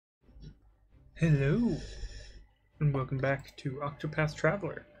Hello, and welcome back to Octopath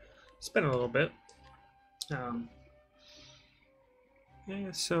Traveler. It's been a little bit. Um,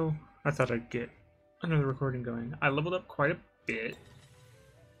 so I thought I'd get another recording going. I leveled up quite a bit.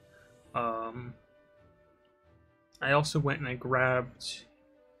 I also went and I grabbed,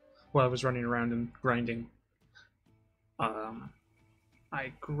 while I was running around and grinding,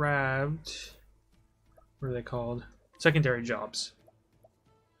 I grabbed, what are they called? Secondary jobs.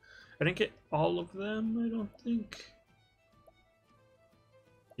 I didn't get all of them, I don't think.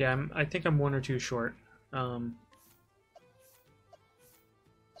 Yeah, I think I'm one or two short.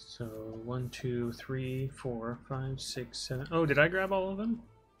 So 1, 2, 3, 4, 5, 6, 7. Oh, did I grab all of them?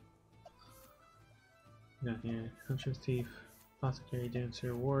 Yeah, yeah. Hunter, thief, apothecary,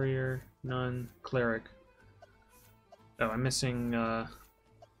 dancer, warrior, nun, cleric. Oh, I'm missing.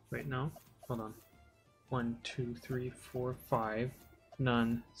 Wait, no. Hold on. 1, 2, 3, 4, 5.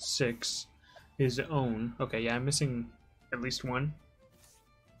 Nun, 6. His own. Okay, yeah, I'm missing at least one.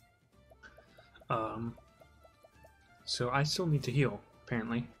 So I still need to heal,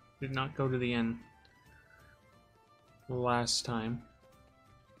 apparently. Did not go to the inn last time.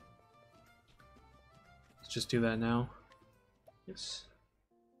 Let's just do that now. Yes.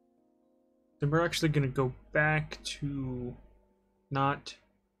 Then we're actually going to go back to not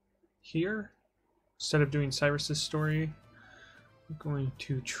here. Instead of doing Cyrus's story, we're going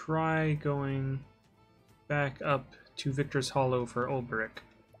to try going back up to Victor's Hollow for Ulbrick.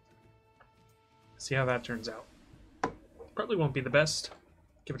 See how that turns out. Probably won't be the best.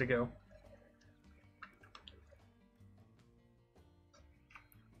 Give it a go.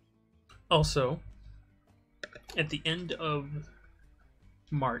 Also, at the end of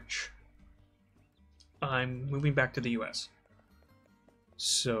March, I'm moving back to the US.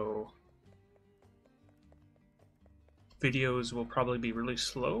 So, videos will probably be really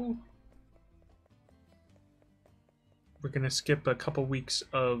slow. We're going to skip a couple weeks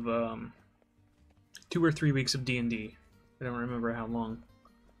of 2 or 3 weeks of D&D. I don't remember how long.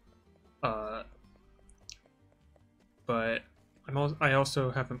 But I also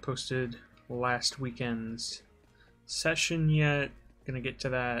haven't posted last weekend's session yet. Gonna get to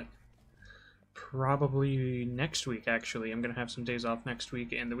that probably next week, actually. I'm gonna have some days off next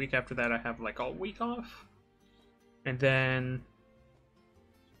week, and the week after that I have like all week off. And then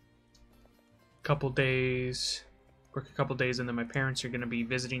a couple days, work a couple days, and then my parents are gonna be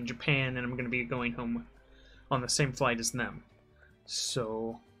visiting Japan, and I'm gonna be going home on the same flight as them.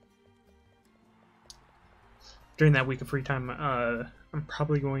 So during that week of free time, I'm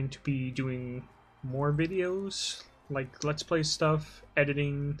probably going to be doing more videos, like Let's Play stuff,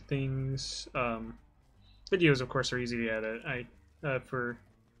 editing things. Videos, of course, are easy to edit. For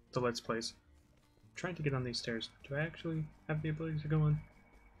the Let's Plays. I'm trying to get on these stairs. Do I actually have the ability to go on?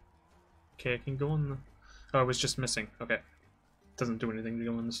 Okay, I can go on the... Oh, I was just missing. Okay. Doesn't do anything to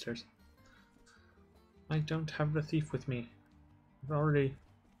go on the stairs. I don't have the thief with me. I've already...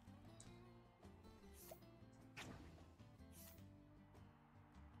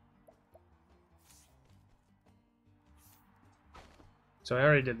 So I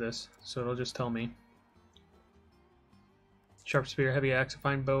already did this, so it'll just tell me. Sharp spear, heavy axe, a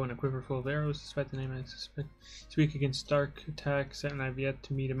fine bow, and a quiver full of arrows. Despite the name, I suspect speak against dark attacks, and I've yet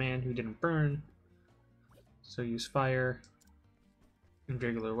to meet a man who didn't burn. So use fire, and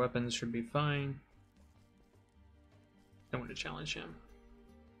regular weapons should be fine. Don't want to challenge him.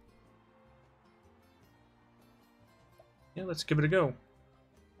 Yeah, let's give it a go.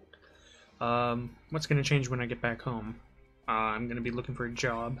 What's going to change when I get back home? I'm going to be looking for a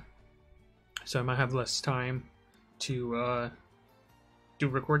job, so I might have less time to do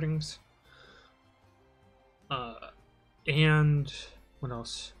recordings. And what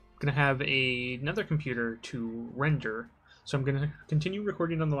else? I'm going to have another computer to render, so I'm going to continue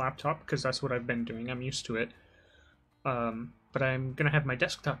recording on the laptop because that's what I've been doing. I'm used to it. But I'm going to have my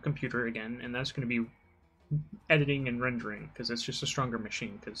desktop computer again, and that's going to be editing and rendering because it's just a stronger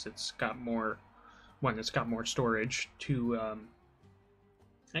machine because it's got more... One, it's got more storage. Two,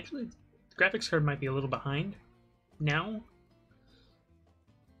 actually, the graphics card might be a little behind now.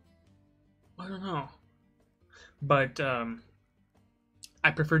 I don't know. But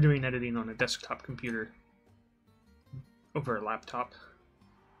I prefer doing editing on a desktop computer over a laptop.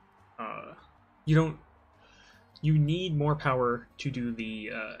 You need more power to do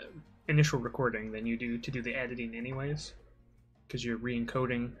the initial recording than you do to do the editing anyways, because you're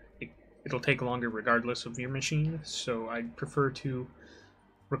re-encoding. It'll take longer regardless of your machine, so I'd prefer to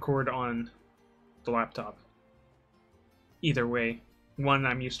record on the laptop. Either way. One,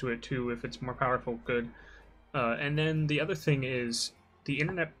 I'm used to it. Two, if it's more powerful, good. And then the other thing is, the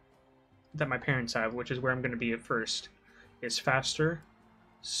internet that my parents have, which is where I'm going to be at first, is faster.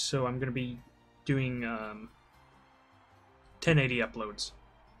 So I'm going to be doing 1080 uploads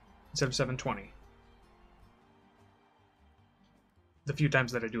instead of 720. The few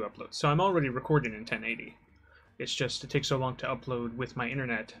times that I do upload. So I'm already recording in 1080. It's just it takes so long to upload with my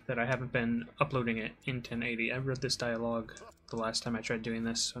internet that I haven't been uploading it in 1080. I read this dialogue the last time I tried doing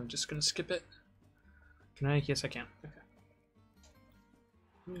this, so I'm just going to skip it. Can I? Yes, I can. Okay.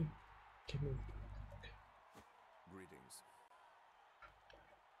 Okay. Greetings.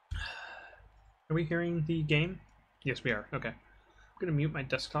 Are we hearing the game? Yes, we are. Okay. I'm going to mute my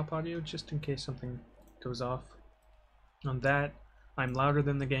desktop audio just in case something goes off. On that, I'm louder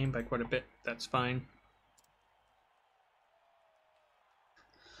than the game by quite a bit. That's fine.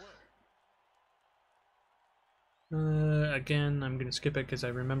 Again, I'm going to skip it because I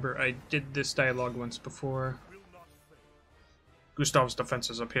remember I did this dialogue once before. Gustav's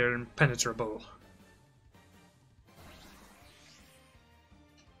defenses appear impenetrable.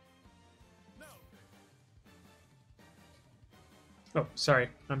 Oh, sorry.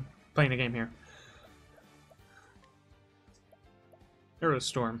 I'm playing a game here. Arrow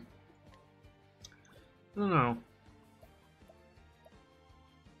Storm. I don't know.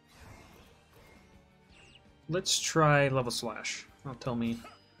 Let's try Level Slash. I'll tell me.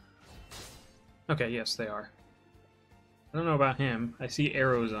 Okay, yes, they are. I don't know about him. I see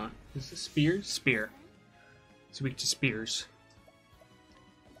arrows on. Is it spears? Spear. It's weak to spears.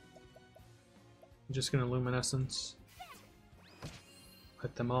 I'm just gonna Luminescence.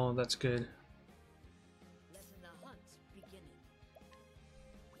 Hit them all, that's good.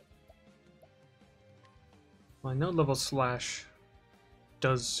 Well, I know Level Slash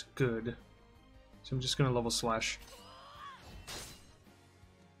does good. So I'm just gonna Level Slash.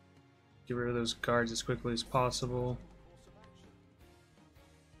 Get rid of those guards as quickly as possible.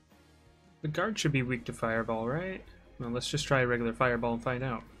 The guard should be weak to Fireball, right? Well, let's just try a regular Fireball and find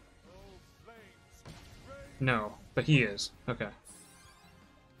out. No, but he is. Okay.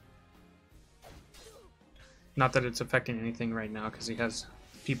 Not that it's affecting anything right now, because he has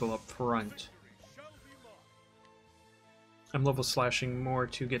people up front. I'm level slashing more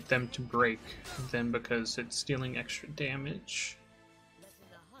to get them to break than because it's dealing extra damage.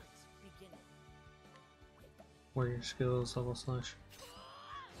 Warrior skills, level slash.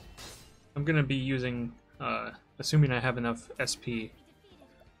 I'm gonna be using, assuming I have enough SP,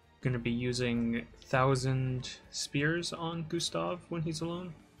 gonna be using 1,000 spears on Gustav when he's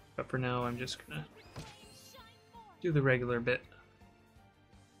alone. But for now, I'm just gonna do the regular bit.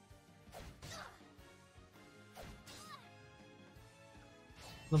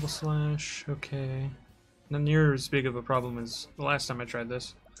 Level slash, okay. Not near as big of a problem as the last time I tried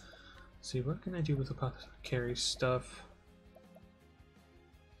this. Let's see, what can I do with the carry stuff?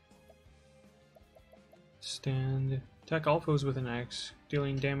 Stand. Attack all foes with an axe,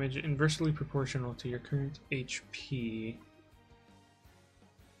 dealing damage inversely proportional to your current HP.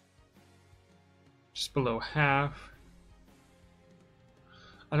 Just below half.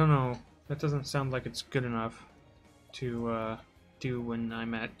 I don't know. That doesn't sound like it's good enough to do when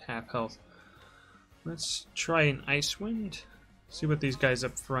I'm at half health. Let's try an Ice Wind. See what these guys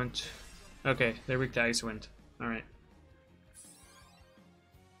up front. Okay, they're weak to Ice Wind. Alright.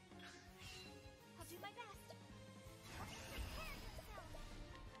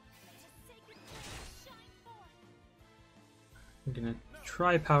 I'm gonna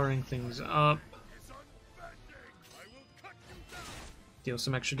try powering things up. Deal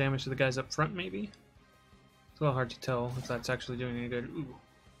some extra damage to the guys up front, maybe? It's a little hard to tell if that's actually doing any good. Ooh.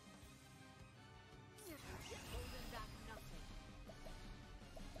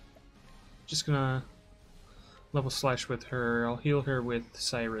 Just gonna level slash with her. I'll heal her with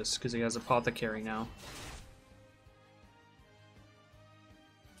Cyrus because he has Apothecary now.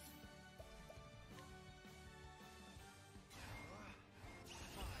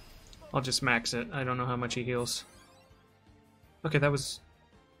 I'll just max it. I don't know how much he heals. Okay, that was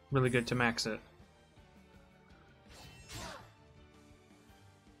really good to max it.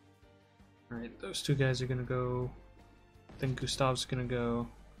 Alright, those two guys are gonna go. Then Gustav's gonna go.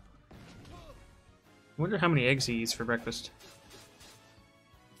 I wonder how many eggs he eats for breakfast.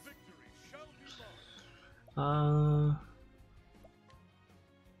 Go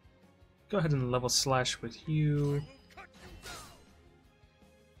ahead and level slash with you.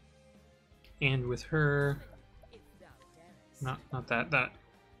 And with her. Not that.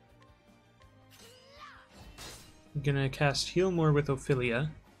 I'm gonna cast Heal More with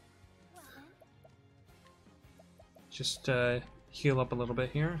Ophelia. Just heal up a little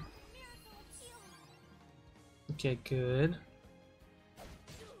bit here. Okay, good.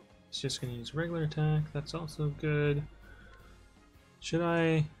 It's just going to use regular attack. That's also good. Should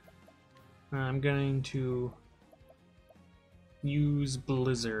I? I'm going to use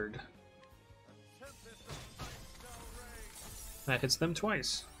Blizzard. That hits them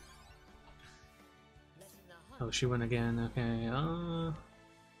twice. Oh, she went again. Okay.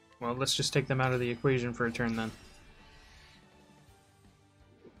 Well, let's just take them out of the equation for a turn then.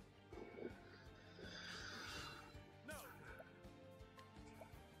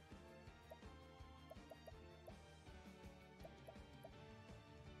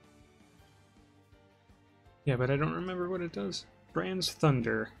 Yeah, but I don't remember what it does. Brand's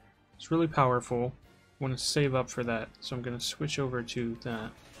Thunder. It's really powerful. I want to save up for that, so I'm going to switch over to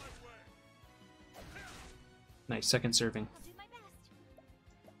that. Nice, second serving.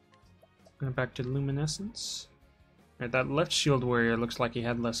 Going back to Luminescence. Alright, that left shield warrior looks like he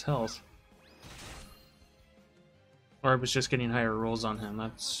had less health. Or I was just getting higher rolls on him,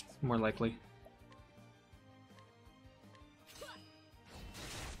 that's more likely.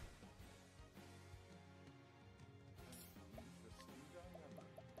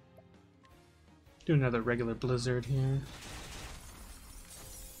 Do another regular Blizzard here.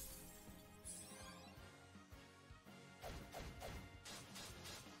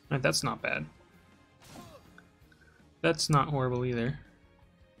 Alright, that's not bad. That's not horrible either.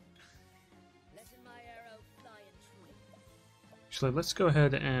 Actually, let's go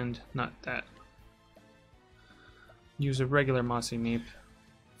ahead and not that. Use a regular Mossy Meep.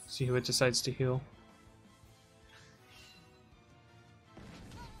 See who it decides to heal.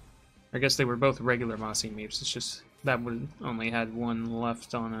 I guess they were both regular Mossy Meeps, it's just that would only had one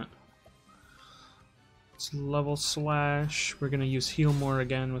left on it. It's level slash. We're gonna use heal more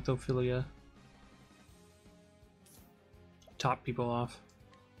again with Ophelia. Top people off.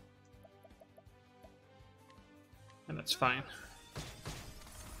 And that's fine.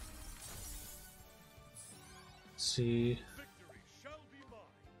 Let's see.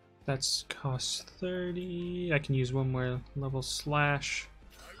 That's cost 30. I can use one more level slash.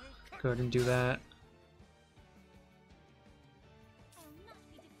 Go ahead and do that.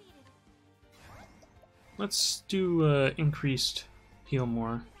 Let's do increased heal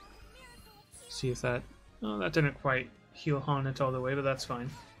more. See if that... Oh, that didn't quite heal Haunted all the way, but that's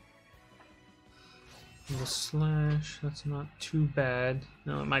fine. Little slash, that's not too bad.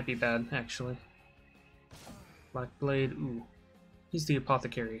 No, it might be bad, actually. Black Blade, ooh. He's the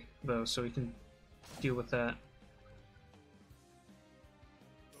apothecary, though, so he can deal with that.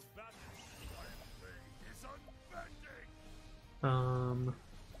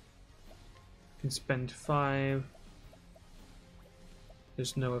 Can spend 5.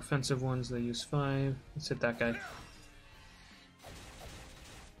 There's no offensive ones, they use 5. Let's hit that guy.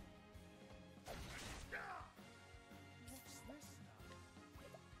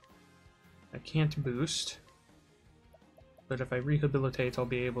 I can't boost, but if I rehabilitate, I'll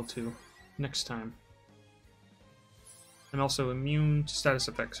be able to next time. I'm also immune to status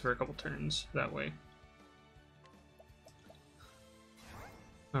effects for a couple turns that way.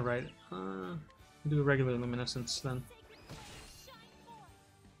 Alright, do a regular Luminescence then.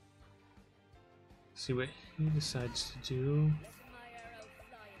 See what he decides to do.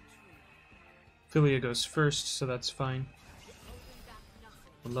 Philia goes first, so that's fine.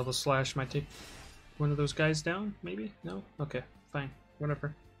 A level slash might take one of those guys down, maybe? No? Okay, fine.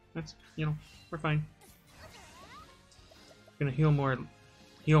 Whatever. That's, you know, we're fine. Gonna heal more,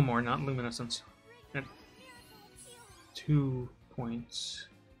 not Luminescence. At 2 points.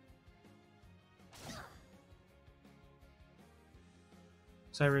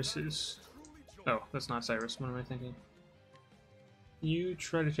 Cyrus is... Oh, that's not Cyrus. What am I thinking? You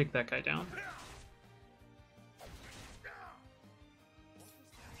try to take that guy down.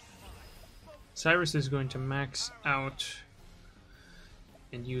 Cyrus is going to max out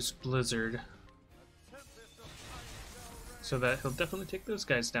and use Blizzard. So that he'll definitely take those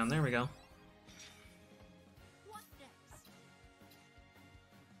guys down. There we go.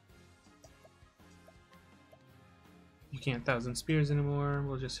 You can't 1,000 spears anymore.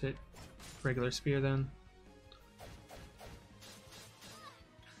 We'll just hit regular spear then.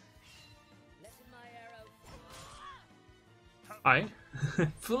 Fly.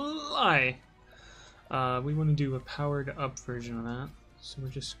 Fly! We want to do a powered up version of that. So we're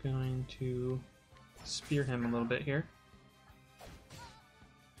just going to spear him a little bit here.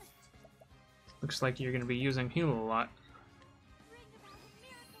 Looks like you're going to be using heal a lot.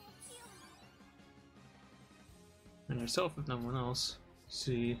 And yourself if no one else.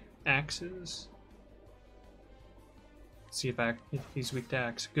 See, axes. See if he's weak to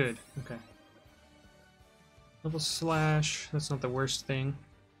axe. Good, okay. Level slash, that's not the worst thing.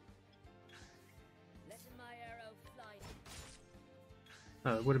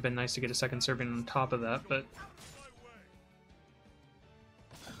 It would have been nice to get a second serving on top of that, but...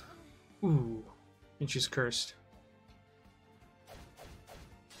 Ooh, and she's cursed.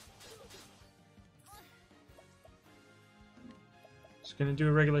 Just gonna do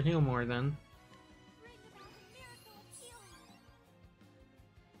a regular heal more then.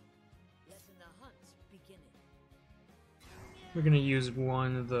 We're gonna use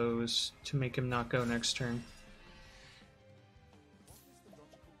one of those to make him not go next turn.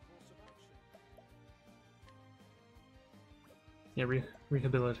 Yeah,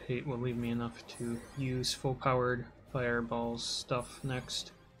 Rehabilitate will leave me enough to use full-powered fireballs stuff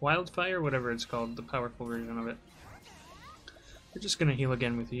next. Wildfire, whatever it's called, the powerful version of it. We're just gonna heal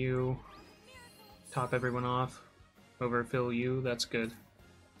again with you. Top everyone off. Overfill you, that's good.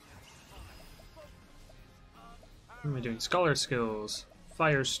 What am I doing? Scholar skills.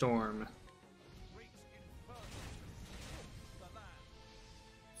 Firestorm.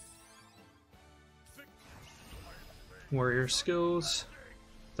 Warrior skills.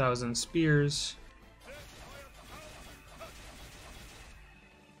 1,000 spears.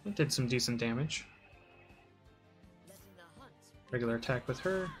 That did some decent damage. Regular attack with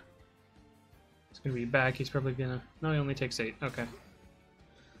her. He's gonna be back. He's probably gonna... No, he only takes 8. Okay.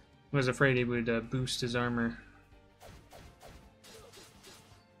 I was afraid he would boost his armor.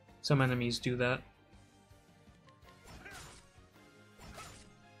 Some enemies do that.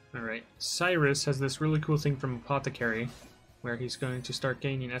 Alright, Cyrus has this really cool thing from Apothecary, where he's going to start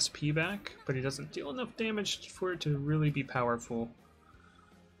gaining SP back, but he doesn't deal enough damage for it to really be powerful.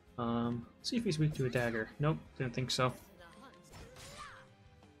 See if he's weak to a dagger. Nope, didn't think so.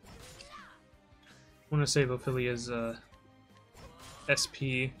 I want to save Ophilia's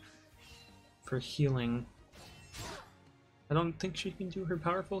SP for healing. I don't think she can do her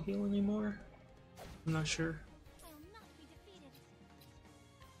powerful heal anymore. I'm not sure.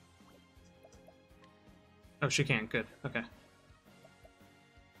 Oh, she can. Good. Okay.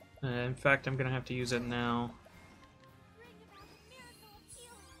 In fact, I'm gonna have to use it now.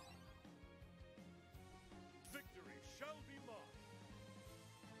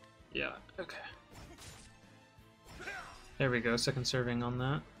 Yeah, okay. There we go, second serving on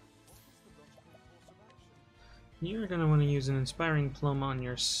that. You're gonna want to use an Inspiring Plum on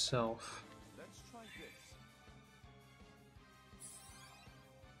yourself.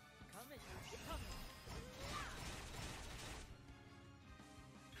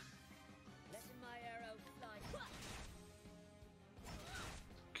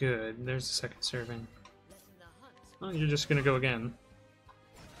 Good, there's the second serving. Oh, you're just gonna go again.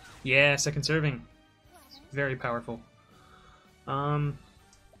 Yeah, second serving. It's very powerful. I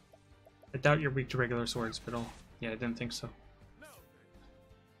doubt you're weak to regular swords, but yeah, I didn't think so.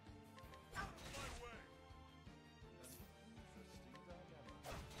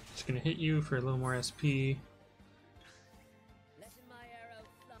 Just gonna hit you for a little more SP.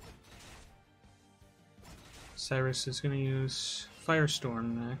 Cyrus is gonna use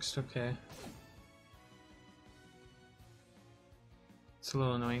Firestorm next, okay. It's a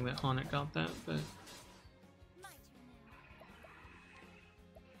little annoying that Haunted got that, but...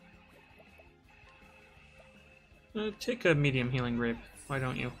 take a medium healing grip, why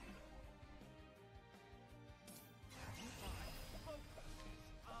don't you?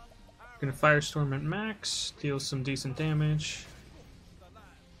 Gonna Firestorm at max, deal some decent damage.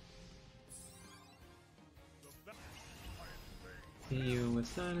 Hit you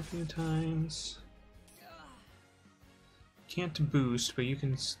with that a few times. Can't boost, but you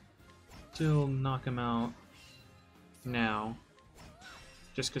can still knock him out now.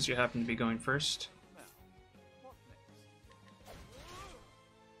 Just because you happen to be going first.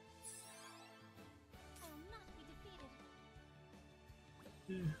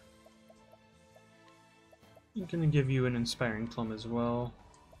 Yeah. I'm gonna give you an Inspiring Plum as well.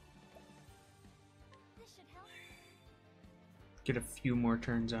 Get a few more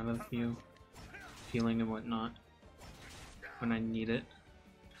turns out of you. Healing and whatnot. When I need it.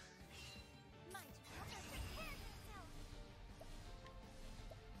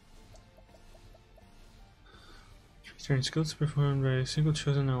 Certain skills performed by a single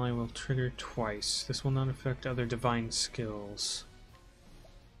chosen ally will trigger twice. This will not affect other divine skills.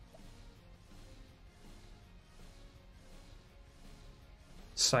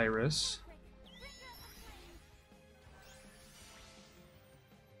 Cyrus.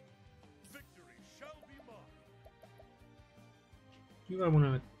 You I want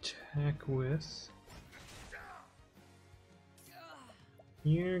to attack with.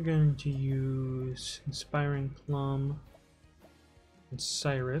 You're going to use Inspiring Plum and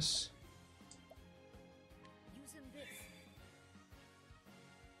Cyrus.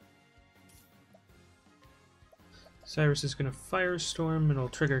 Cyrus is going to Firestorm. It'll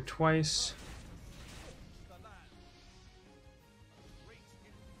trigger twice.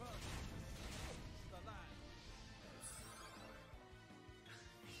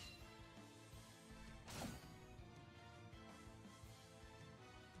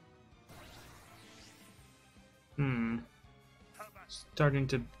 Starting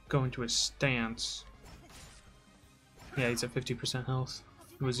to go into a stance. Yeah, he's at 50% health.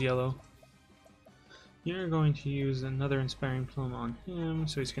 It was yellow. You're going to use another Inspiring Plum on him,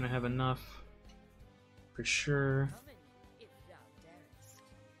 so he's going to have enough for sure.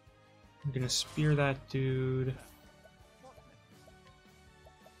 I'm going to spear that dude.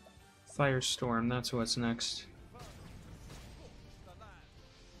 Firestorm, that's what's next.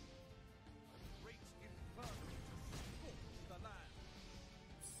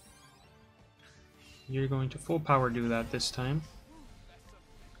 You're going to full power do that this time.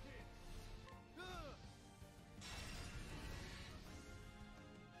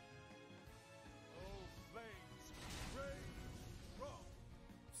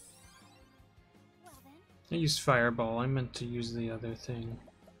 I used Fireball. I meant to use the other thing.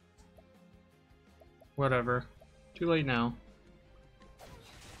 Whatever. Too late now.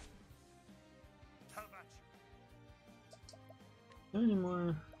 Not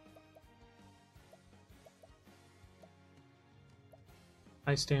anymore.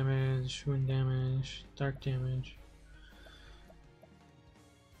 Ice damage, wind damage, dark damage.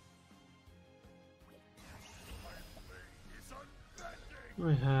 What do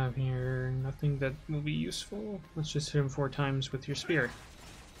I have here? Nothing that will be useful. Let's just hit him 4 times with your spear.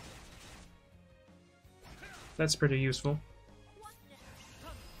 That's pretty useful.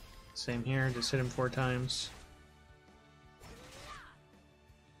 Same here, just hit him 4 times.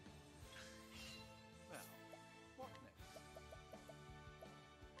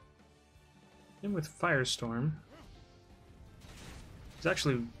 And with Firestorm, it's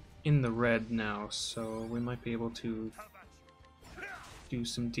actually in the red now, so we might be able to do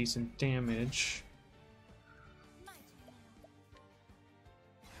some decent damage.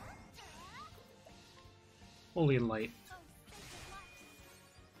 Holy light.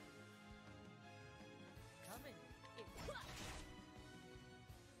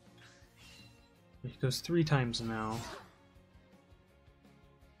 He goes 3 times now.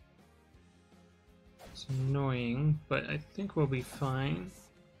 It's annoying, but I think we'll be fine.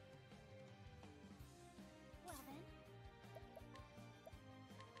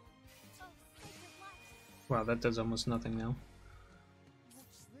 Wow, that does almost nothing now.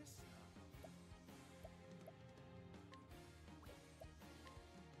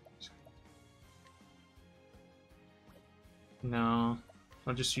 No,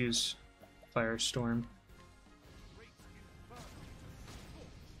 I'll just use Firestorm.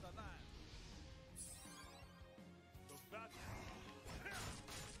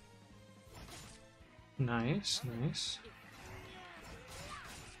 Nice, nice.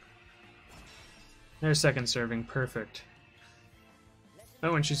 There's second serving, perfect.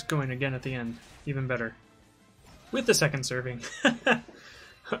 Oh, and she's going again at the end. Even better. With the second serving.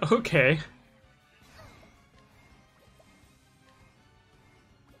 Okay.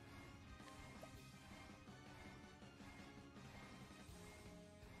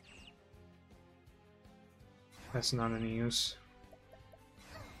 That's not any use.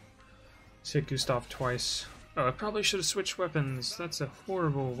 Let's hit Gustav twice. Oh, I probably should have switched weapons. That's a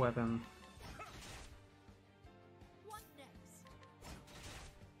horrible weapon.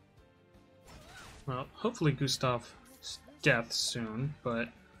 Well, hopefully Gustav's death soon, but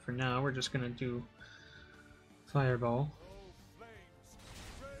for now we're just gonna do Fireball.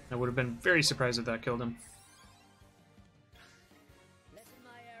 I would have been very surprised if that killed him.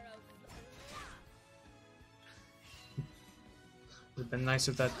 Would have been nice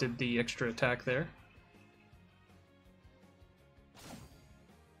if that did the extra attack there.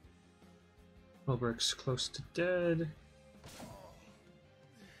 Ulbrich's close to dead.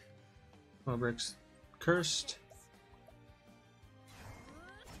 Ulbrich's cursed.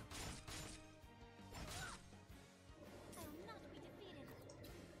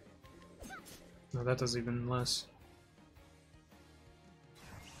 No, that does even less.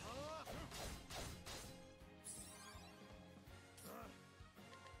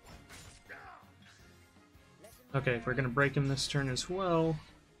 Okay, if we're gonna break him this turn as well.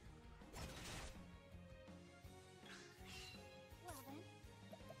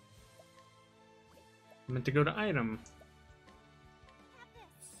 I meant to go to item.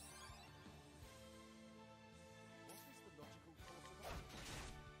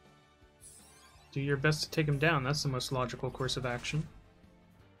 Do your best to take him down. That's the most logical course of action.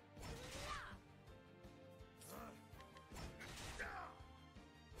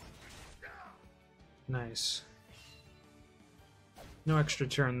 Nice. No extra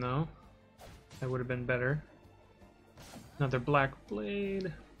turn though. That would have been better. Another black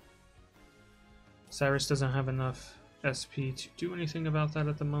blade. Cyrus doesn't have enough SP to do anything about that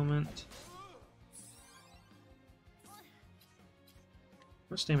at the moment. How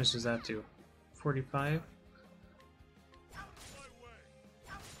much damage does that do? 45?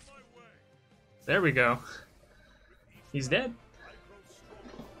 There we go. He's dead.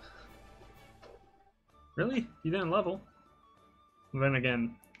 Really? You didn't level? Then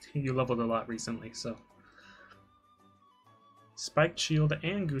again, you leveled a lot recently, so. Spiked shield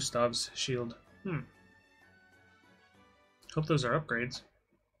and Gustav's shield. Hope those are upgrades.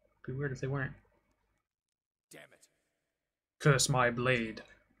 Be weird if they weren't. Damn it. Curse my blade,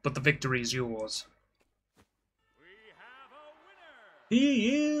 but the victory's yours. We have a winner.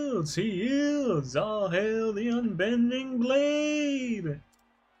 He yields! He yields! All hail the unbending blade!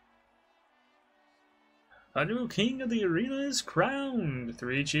 A new king of the arena is crowned!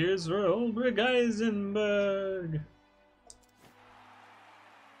 3 cheers for Ulbrich Eisenberg!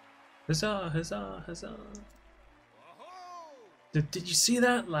 Huzzah, huzzah, huzzah! Did you see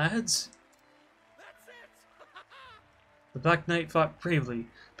that, lads? That's it. The Black Knight fought bravely,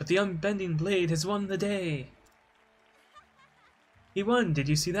 but the unbending blade has won the day. He won! Did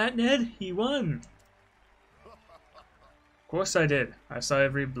you see that, Ned? He won! Of course I did. I saw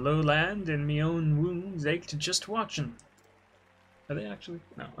every blow land and me own wounds ached just watching. Are they actually?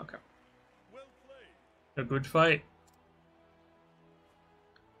 No, okay. Well played. A good fight.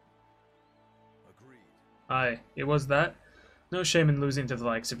 Agreed. Aye, it was that. No shame in losing to the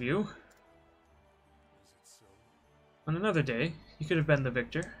likes of you. Is it so? On another day, you could have been the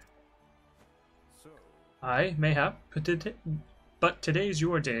victor. So, Aye, mayhap, but today's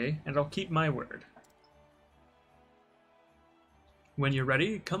your day, and I'll keep my word. When you're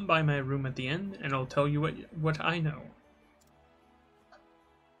ready, come by my room at the inn, and I'll tell you what I know.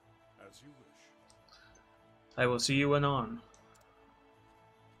 as you wish. I will see you anon.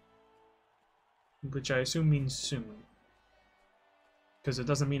 Which I assume means soon. Because it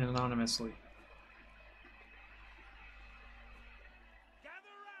doesn't mean anonymously.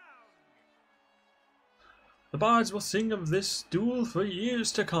 Gather round. The bards will sing of this duel for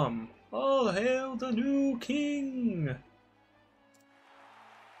years to come. All hail the new king!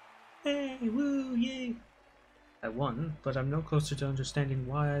 Hey, woo, yay! I won, but I'm no closer to understanding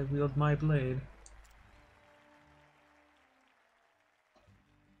why I wield my blade.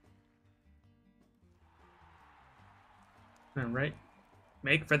 Alright.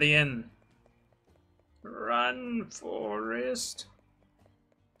 Make for the inn. Run, Forest!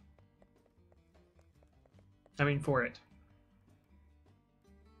 I mean, for it.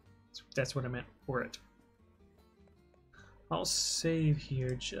 That's what I meant, for it. I'll save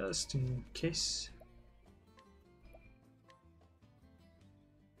here just in case.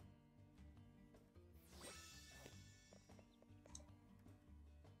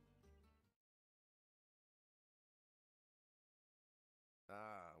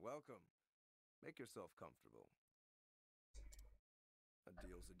 Ah, welcome. Make yourself comfortable. A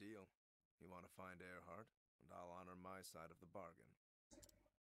deal's a deal. You want to find Earhart, and I'll honor my side of the bargain.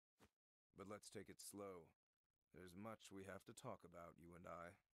 But let's take it slow. There's much we have to talk about, you and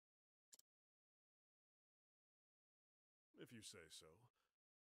I. If you say so.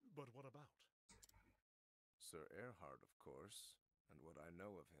 But what about? Sir Earhart, of course, and what I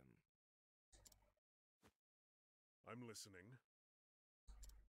know of him. I'm listening.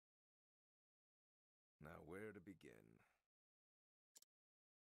 Now, where to begin?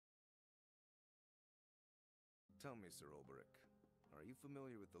 Tell me, Sir Ulbrich, are you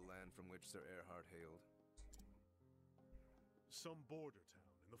familiar with the land from which Sir Earhart hailed? Some border town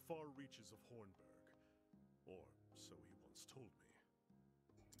in the far reaches of Hornburg. Or so he once told me.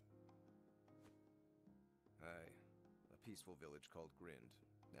 Aye, a peaceful village called Grind.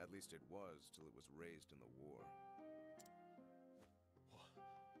 At least it was till it was razed in the war.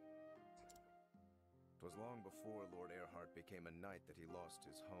 'Twas long before Lord Earhart became a knight that he lost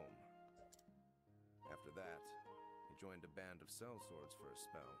his home. After that, he joined a band of sellswords for a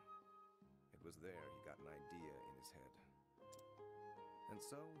spell. It was there he got an idea in his head. And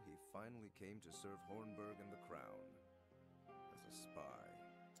so he finally came to serve Hornburg and the crown as a spy.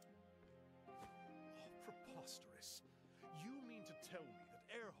 Oh, preposterous. You mean to tell me that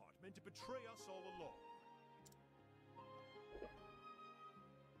Earhart meant to betray us all along?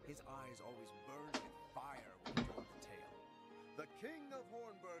 His eyes always burned with fire when he told the tale. The king of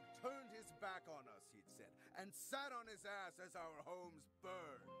Hornburg turned his back on us, he'd said, and sat on his ass as our homes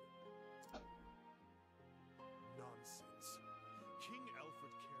burned. Nonsense. King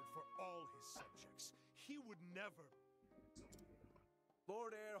Alfred cared for all his subjects. He would never.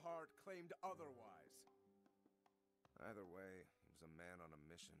 Lord Earhart claimed otherwise. Either way, he was a man on a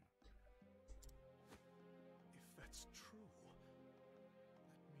mission. If that's true,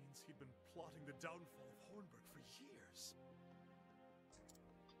 that means he'd been plotting the downfall of Hornburg for years.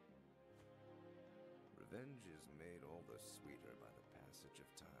 Revenge is made all the sweeter by the passage of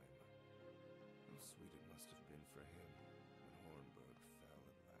time. How sweet it must have been for him when Hornburg fell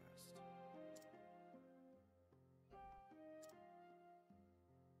at last.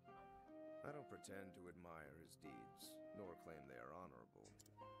 I don't pretend to admire his deeds, nor claim they are honorable.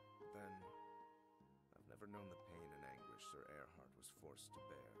 But then, I've never known the pain and anguish Sir Earhart was forced to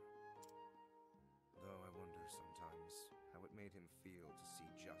bear. Though I wonder sometimes how it made him feel to see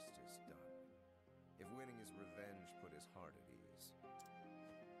justice done. If winning his revenge put his heart at ease.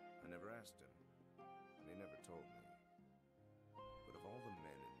 I never asked him, and he never told me. But of all the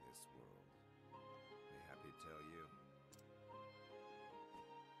men in this world, I'm happy to tell you.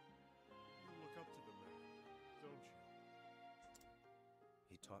 You look up to the man, don't you?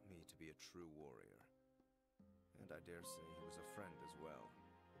 He taught me to be a true warrior. And I dare say he was a friend as well.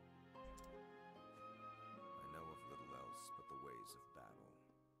 I know of little else but the ways of battle.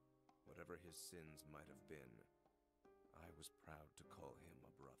 Whatever his sins might have been, I was proud to call him a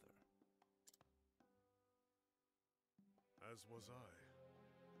brother. As was I.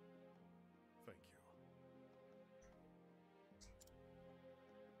 Thank you.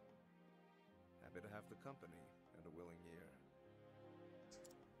 Happy to have the company and a willing ear.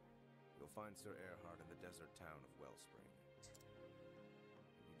 You'll find Sir Earhart in the desert town of Wellspring.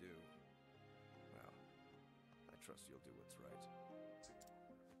 If you do, well, I trust you'll do what's right.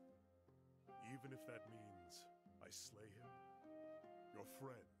 Even if that means I slay him? Your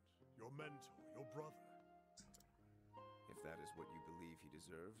friend, your mentor, your brother. If that is what you believe he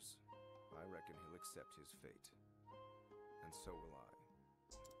deserves, I reckon he'll accept his fate. And so will I.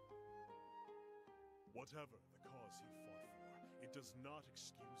 Whatever the cause he fought for, it does not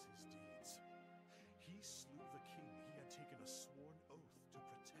excuse his deeds. He slew the king he had taken a sworn oath to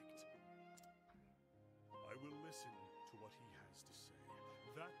protect. I will listen to what he has to say.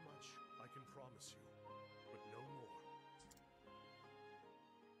 That much I can promise you, but no more.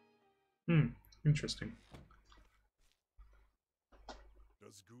 Interesting.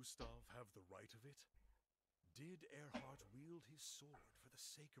 Does Gustav have the right of it? Did Earhart wield his sword for the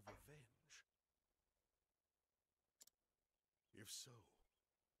sake of revenge? If so,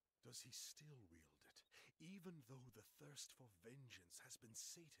 does he still wield it, even though the thirst for vengeance has been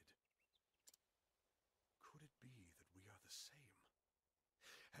sated? Could it be that we are the same?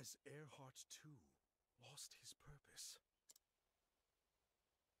 Has Earhart, too, lost his purpose?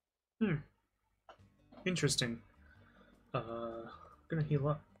 Interesting. Gonna heal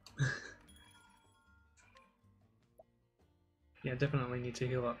up. Yeah, definitely need to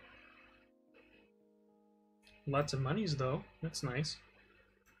heal up. Lots of monies, though. That's nice.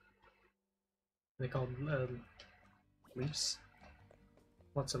 They called leafs.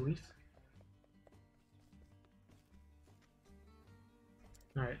 Lots of leaf.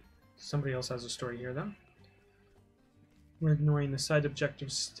 Alright, somebody else has a story here, then. We're ignoring the side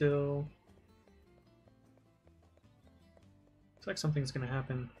objectives still. Looks like something's gonna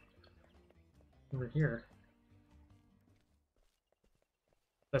happen over here.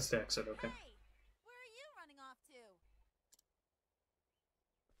 That's the exit, okay. Hey, where are you running off to?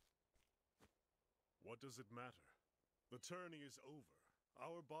 What does it matter? The tourney is over.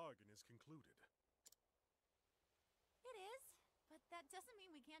 Our bargain is concluded. It is, but that doesn't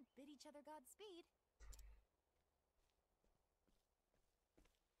mean we can't bid each other Godspeed.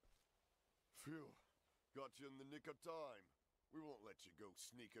 Phew, got you in the nick of time. We won't let you go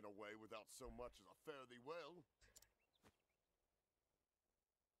sneaking away without so much as a fare thee well.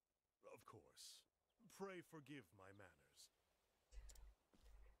 Of course. Pray forgive my manners.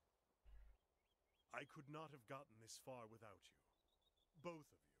 I could not have gotten this far without you.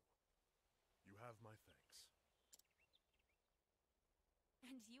 Both of you. You have my thanks.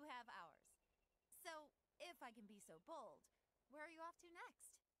 And you have ours. So, if I can be so bold, where are you off to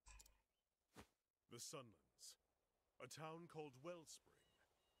next? The Sunlands. A town called Wellspring.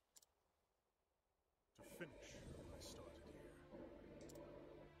 To finish what I started here.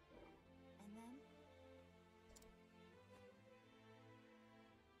 And then?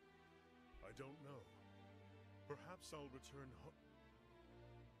 I don't know. Perhaps I'll return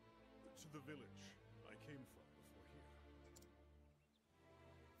to the village I came from before here.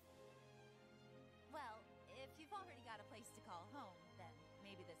 Well, if you've already got a place to call home, then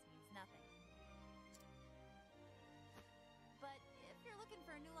maybe this means nothing. But if you're looking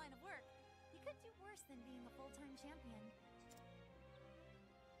for a new line of work, you could do worse than being a full-time champion.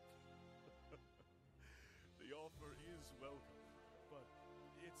 The offer is welcome, but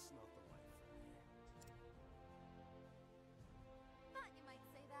it's not the life for me. Thought you might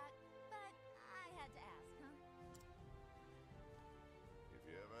say that, but I had to ask, huh? If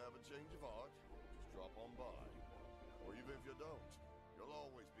you ever have a change of heart, just drop on by. Or even if you don't, you'll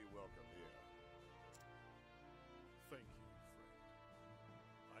always be welcome here. Thank you, friend.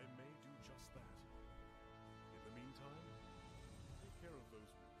 I may do just that. In the meantime, take care of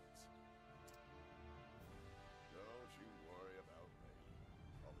those wounds. Don't you worry about me.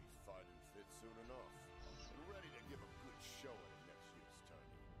 I'll be fighting fit soon enough. And ready to give a good showing at next year's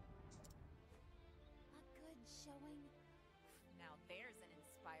tourney. A good showing? Now there's an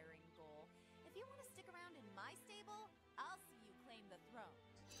inspiring goal. If you want to stick around in my stable, I'll see you claim the throne.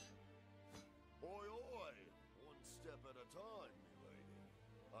 Oi, oi! One step at a time, milady.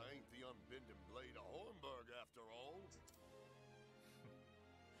 I ain't the unbending blade of Hornburg after all.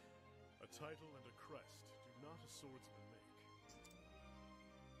 A title and a crest do not a swordsman make.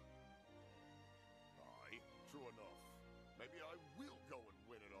 Aye, true enough. Maybe I will go and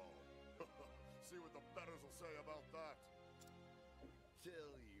win it all. See what the betters will say about that.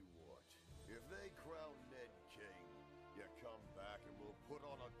 Tell you what, if they crown Ned king, you come back and we'll put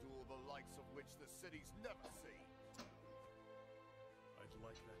on a duel the likes of which the city's never seen. I'd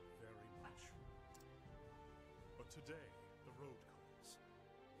like that very much. But today, the road calls.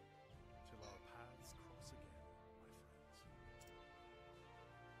 Till our paths cross again, my friends.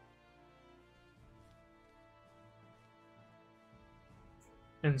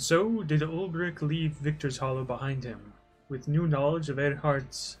 And so did Ulbrich leave Victor's Hollow behind him, with new knowledge of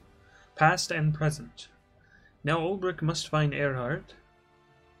Erhardt's past and present. Now Ulbrich must find Erhardt,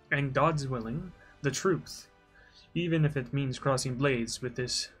 and God's willing, the truth, even if it means crossing blades with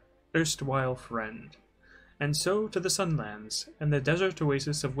this erstwhile friend. And so to the Sunlands and the desert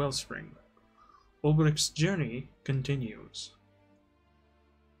oasis of Wellspring. Ulbrich's journey continues.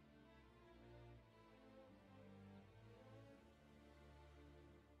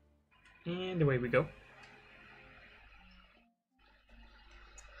 And away we go.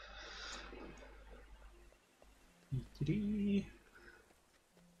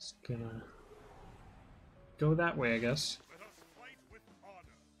 Just gonna go that way, I guess. Let us fight with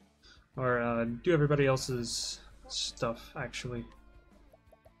honor. Or do everybody else's stuff, actually.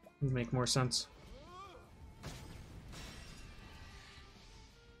 Would make more sense.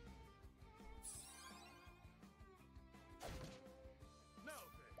 Now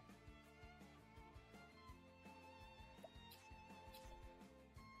then.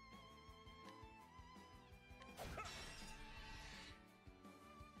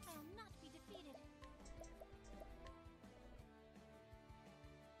 I'll not be defeated.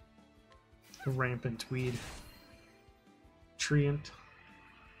 The rampant weed. Treant.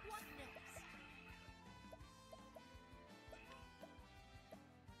 What next?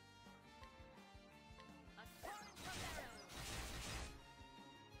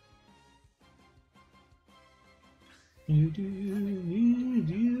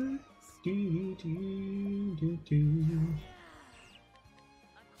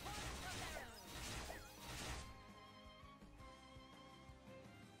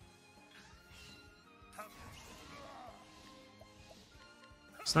 Octopath Traveler.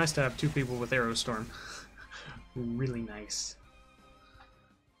 It's nice to have two people with Arrow Storm. Really nice.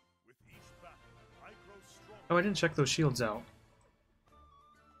 With each battle, I grow stronger. Oh, I didn't check those shields out.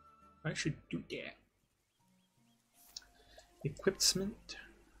 I should do that. Equipment.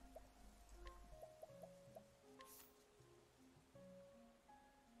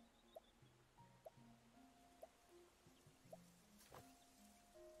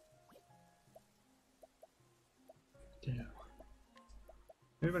 Yeah.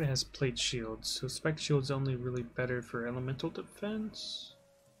 Everybody has plate shields, so spec shield's only really better for elemental defense.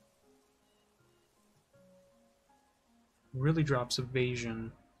 Really drops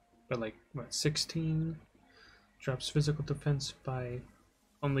evasion by like what, 16? Drops physical defense by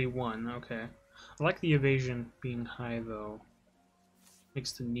only 1, okay. I like the evasion being high though.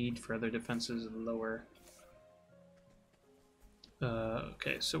 Makes the need for other defenses lower.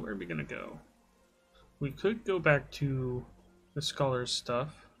 Okay, so where are we gonna go? We could go back to the Scholar's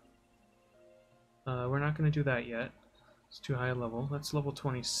stuff. We're not gonna do that yet. It's too high a level. That's level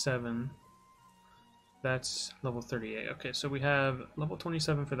 27. That's level 38. Okay, so we have level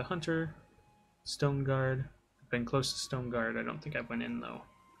 27 for the Hunter, Stone Guard. I've been close to Stone Guard. I don't think I went in though.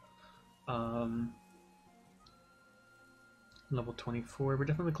 Level 24. We're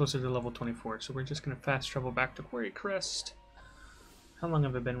definitely closer to level 24, so we're just gonna fast travel back to Quarry Crest. How long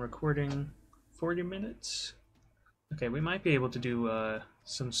have I been recording? 40 minutes. Okay, we might be able to do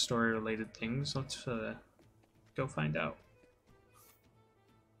some story-related things. Let's go find out.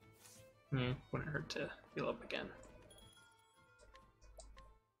 Wouldn't hurt to heal up again.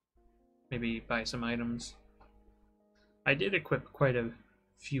 Maybe buy some items. I did equip quite a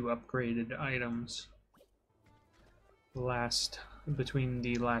few upgraded items between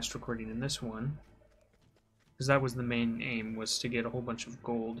the last recording and this one, because that was the main aim, was to get a whole bunch of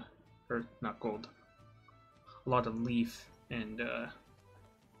gold, or not gold, a lot of leaf, and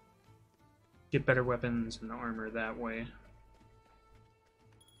get better weapons and armor that way.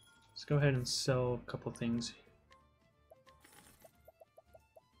 Let's go ahead and sell a couple things.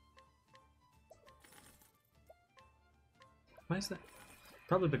 Why is that?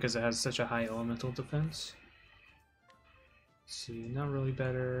 Probably because it has such a high elemental defense. Let's see, not really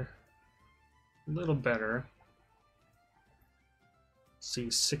better. A little better. Let's see,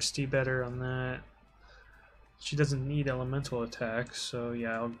 60 better on that. She doesn't need elemental attacks, so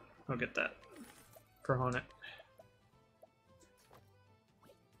yeah, I'll get that for Haunted.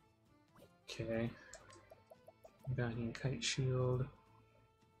 Okay. Guardian Kite Shield.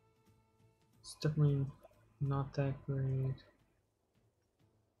 It's definitely not that great.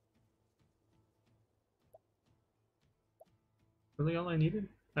 Really all I needed?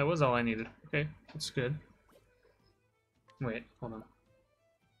 That was all I needed. Okay, that's good. Wait, hold on.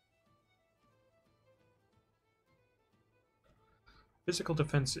 Physical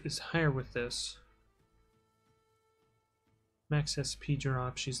defense is higher with this. Max SP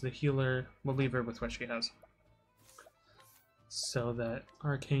drop, she's the healer. We'll leave her with what she has. Sell that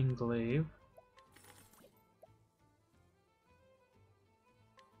Arcane Glaive.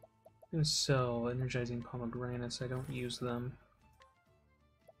 I'm gonna sell Energizing Pomegranates, I don't use them.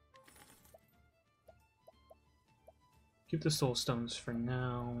 Keep the Soul Stones for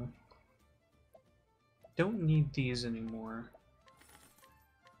now. Don't need these anymore.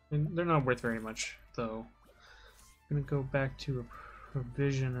 And they're not worth very much, though. I'm gonna go back to a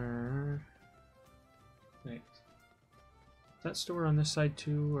Provisioner. Wait. Is that store on this side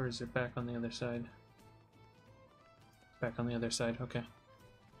too, or is it back on the other side? Back on the other side, okay.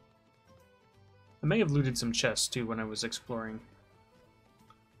 I may have looted some chests too when I was exploring.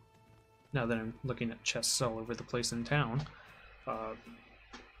 Now that I'm looking at chests all over the place in town. Of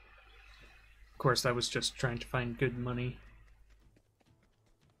course, that was just trying to find good money.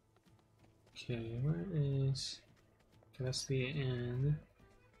 Okay, where is... Okay, that's the end.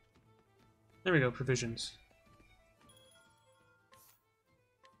 There we go, provisions.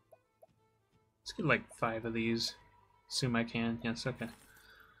 Let's get like 5 of these. Assume I can. Yes, okay.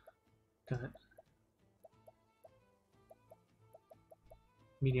 Got it.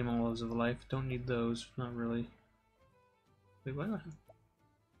 Medium olives of life. Don't need those. Not really. Wait, what?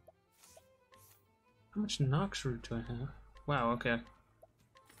 How much Nox root do I have? Wow, okay.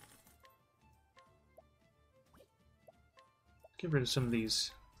 Get rid of some of these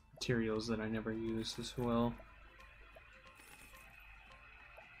materials that I never use as well.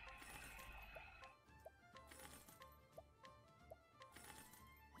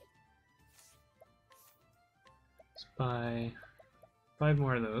 Let's buy 5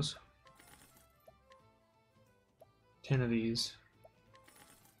 more of those. 10 of these.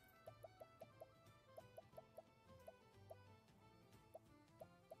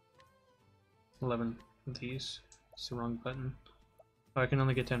 11 of these. It's the wrong button. Oh, I can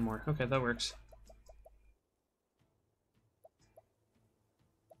only get 10 more. Okay, that works.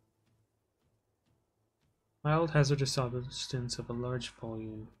 Mild hazardous substance of a large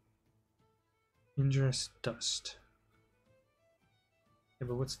volume. Injurious dust. Yeah,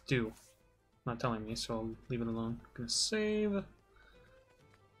 but what's it do? Not telling me, so I'll leave it alone. Gonna save.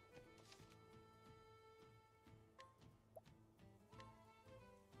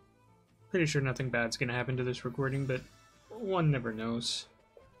 Pretty sure nothing bad's gonna happen to this recording, but one never knows.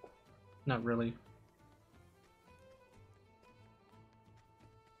 Not really.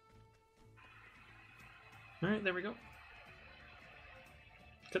 Alright, there we go.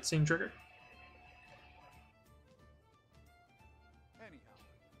 Cutscene trigger. Anyhow,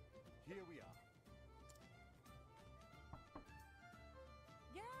 here we are.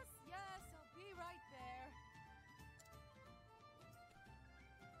 Yes, yes, I'll be right there.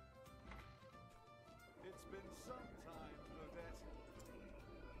 It's been some time, Odette.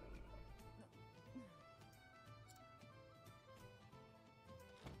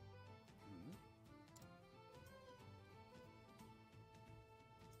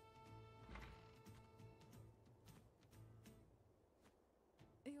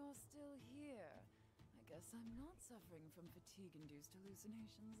 You're still here. I guess I'm not suffering from fatigue-induced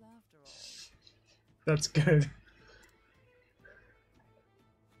hallucinations after all. That's good.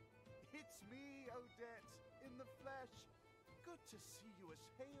 It's me, Odette, in the flesh. Good to see you as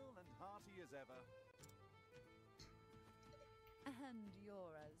hale and hearty as ever. And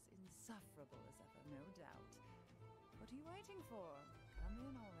you're as insufferable as ever, no doubt. What are you waiting for? Come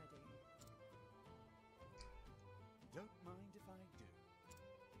in already. Don't mind if I do.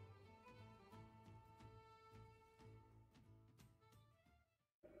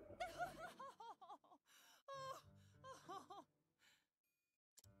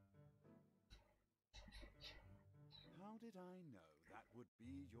 How did I know that would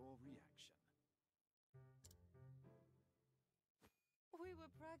be your reaction? We were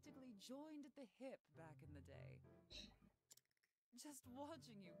practically joined at the hip back in the day. Just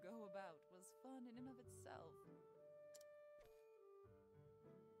watching you go about was fun in and of itself.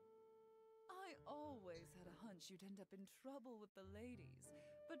 I always had a hunch you'd end up in trouble with the ladies,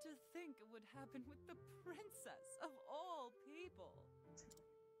 but to think it would happen with the princess of all people.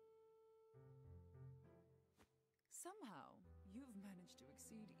 Somehow, you've managed to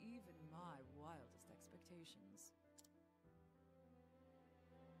exceed even my wildest expectations.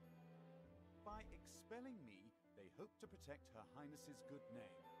 By expelling me, they hope to protect Her Highness's good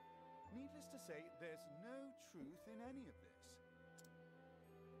name. Needless to say, there's no truth in any of this.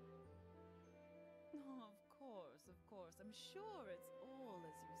 Oh, of course. I'm sure it's all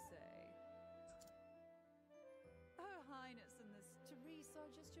as you say. Her Highness and this Therese are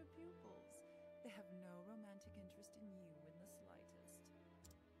just your pupils. They have no romantic interest in you in the slightest.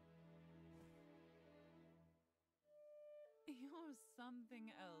 You're something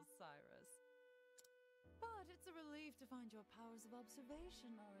else, Cyrus. But it's a relief to find your powers of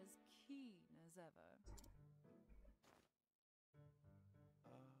observation are as keen as ever.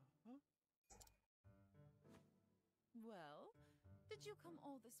 Huh? Well, did you come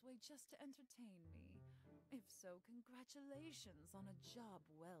all this way just to entertain me? If so, congratulations on a job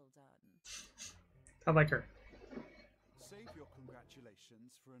well done. I like her. Save your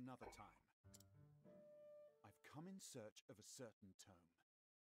congratulations for another time. I've come in search of a certain tome.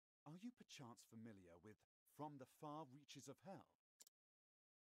 Are you perchance familiar with From the Far Reaches of Hell?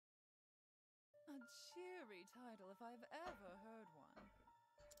 A cheery title if I've ever heard one.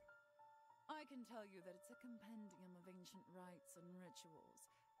 I can tell you that it's a compendium of ancient rites and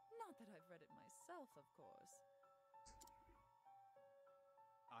rituals. Not that I've read it myself, of course.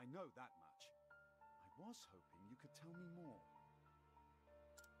 I know that much. I was hoping you could tell me more.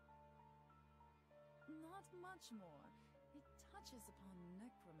 Not much more. It touches upon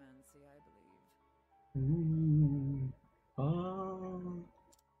necromancy, I believe. Ooh. Oh.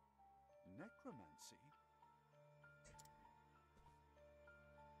 Necromancy?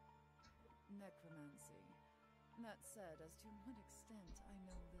 Necromancy. That said, as to what extent, I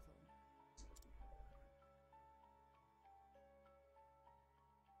know little.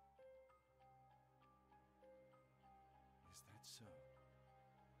 Is that so?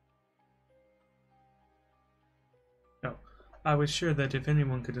 No, I was sure that if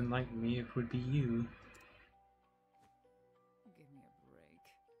anyone could enlighten me, it would be you. Give me a break.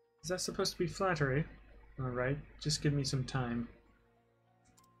 Is that supposed to be flattery? Alright, just give me some time.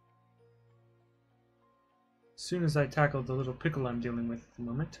 As soon as I tackle the little pickle I'm dealing with at the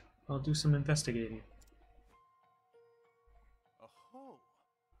moment, I'll do some investigating. Oh,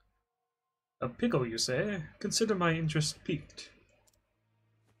 A pickle, you say? Consider my interest piqued.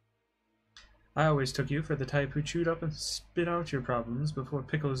 I always took you for the type who chewed up and spit out your problems before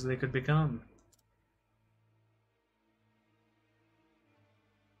pickles they could become.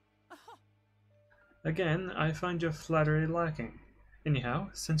 Again, I find your flattery lacking. Anyhow,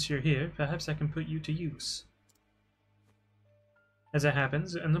 since you're here, perhaps I can put you to use. As it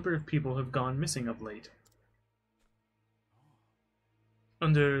happens, a number of people have gone missing of late.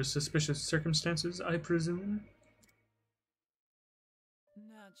 Under suspicious circumstances, I presume?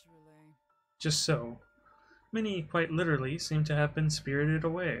 Naturally. Just so. Many, quite literally, seem to have been spirited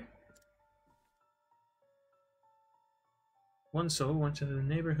away. One soul went to the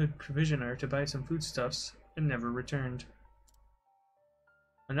neighborhood provisioner to buy some foodstuffs and never returned.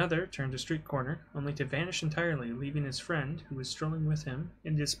 Another turned a street corner, only to vanish entirely, leaving his friend, who was strolling with him,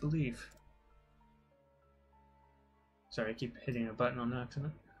 in disbelief. Sorry, I keep hitting a button on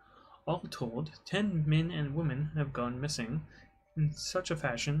accident. All told, 10 men and women have gone missing in such a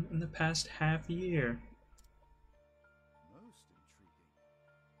fashion in the past half year. most intriguing.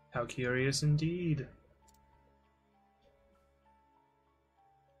 How curious indeed.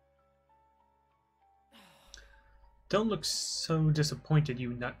 Don't look so disappointed,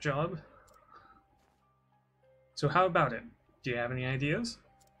 you nutjob. So how about it? Do you have any ideas?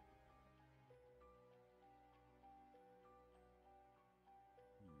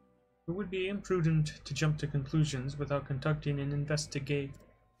 It would be imprudent to jump to conclusions without conducting an investigate.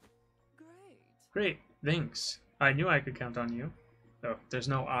 Great. Great, thanks. I knew I could count on you. Oh, there's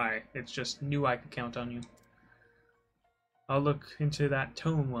no I. It's just knew I could count on you. I'll look into that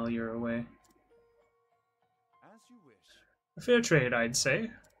tome while you're away. As you wish. A fair trade, I'd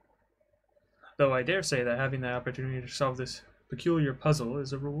say. Though I dare say that having the opportunity to solve this peculiar puzzle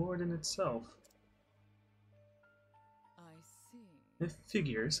is a reward in itself. I see. It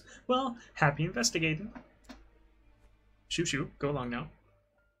figures. Well, happy investigating. Shoo shoo, go along now.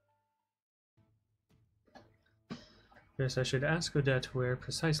 First, I should ask Odette where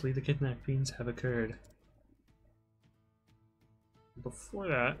precisely the kidnappings have occurred. Before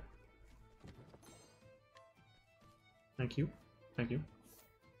that... Thank you. Thank you.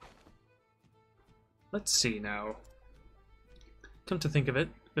 Let's see now. Come to think of it,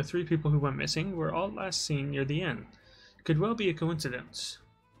 the 3 people who went missing were all last seen near the inn. It could well be a coincidence.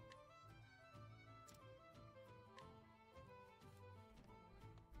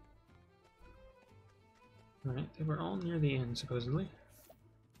 Alright, they were all near the inn, supposedly.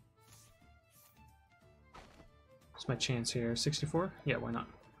 What's my chance here? 64? Yeah, why not?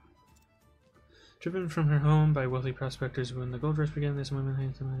 Driven from her home by wealthy prospectors when the gold rush began, this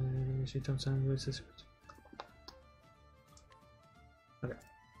woman she dumped some of its. Okay.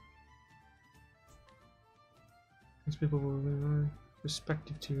 These people were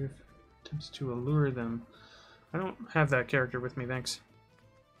respective to your attempts to allure them. I don't have that character with me, thanks.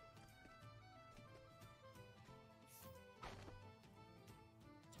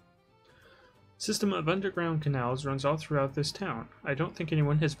 System of underground canals runs all throughout this town. I don't think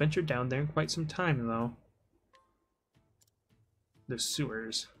anyone has ventured down there in quite some time, though. The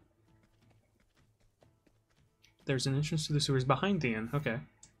sewers. There's an entrance to the sewers behind the inn. Okay.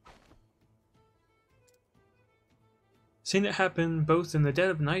 Seen it happen both in the dead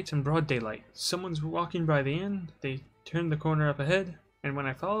of night and broad daylight. Someone's walking by the inn, they turned the corner up ahead, and when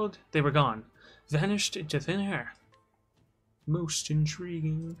I followed, they were gone. Vanished into thin air. Most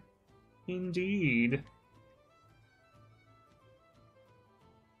intriguing. Indeed.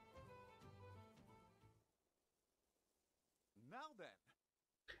 Now then.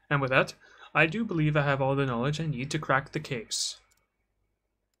 And with that, I do believe I have all the knowledge I need to crack the case.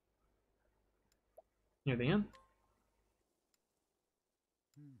 Near the inn.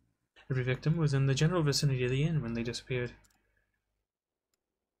 Every victim was in the general vicinity of the inn when they disappeared.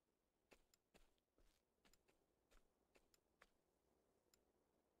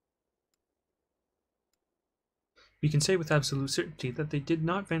 We can say with absolute certainty that they did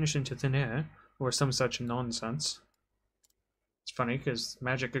not vanish into thin air, or some such nonsense. It's funny, because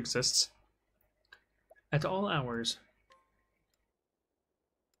magic exists. At all hours.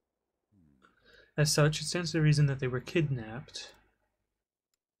 As such, it stands to reason that they were kidnapped.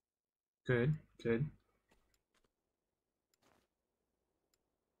 Good, good.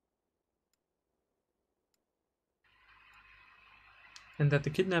 And that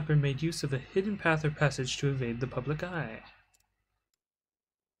the kidnapper made use of a hidden path or passage to evade the public eye.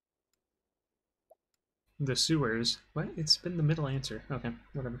 The sewers. What? It's been the middle answer. Okay,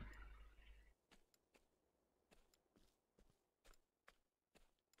 whatever.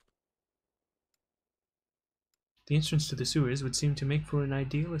 The entrance to the sewers would seem to make for an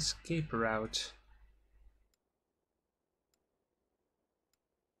ideal escape route.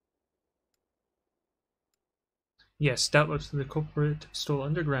 Yes, doubtless the culprit stole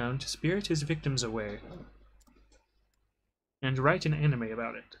underground to spirit his victims away. And write an anime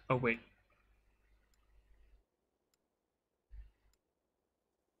about it. Oh, wait.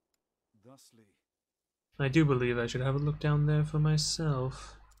 Thusly. I do believe I should have a look down there for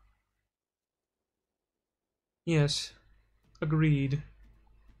myself. Yes, agreed.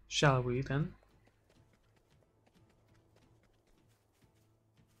 Shall we, then?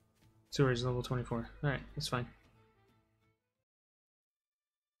 Sewers level 24. Alright, that's fine.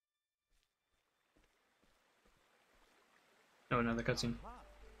 Oh, another cutscene.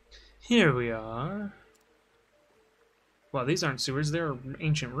 Here we are. Well, these aren't sewers, they're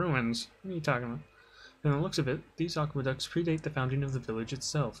ancient ruins. What are you talking about? From the looks of it, these aqueducts predate the founding of the village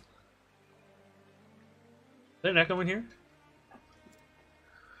itself. Is there an echo in here?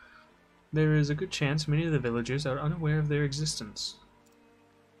 There is a good chance many of the villagers are unaware of their existence.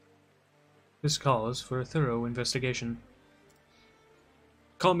 This calls for a thorough investigation.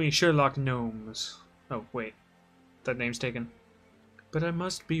 Call me Sherlock Gnomes. Oh, wait. That name's taken. But I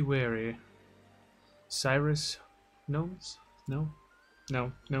must be wary. Cyrus Gnomes? No?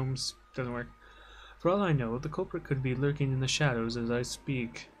 No, Gnomes doesn't work. For all I know, the culprit could be lurking in the shadows as I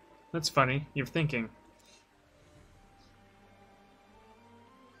speak. That's funny. You're thinking.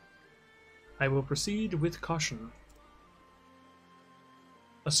 I will proceed with caution.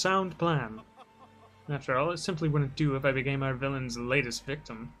 A sound plan. After all, it simply wouldn't do if I became our villain's latest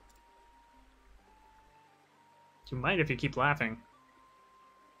victim. You might if you keep laughing.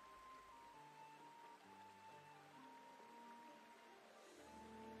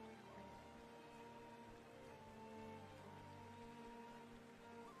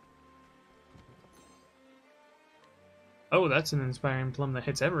 Oh, that's an inspiring plum that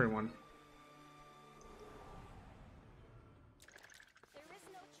hits everyone. There is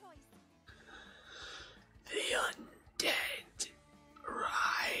no choice. The undead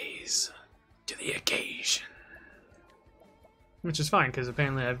rise to the occasion. Which is fine, because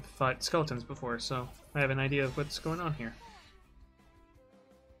apparently I've fought skeletons before, so I have an idea of what's going on here.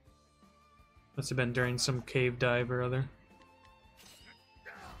 Must have been during some cave dive or other.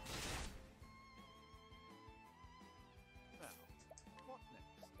 Now, what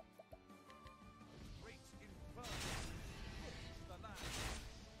next? Great inferno scorch the land.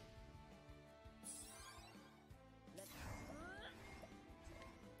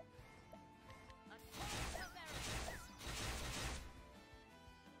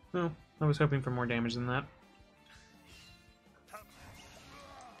 No, I was hoping for more damage than that. I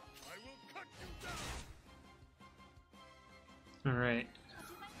will cut you down. Alright.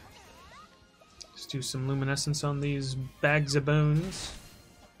 Let's do some luminescence on these bags of bones.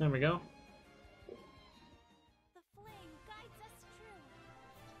 There we go. The flame guides us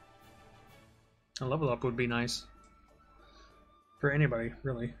true. A level up would be nice. For anybody,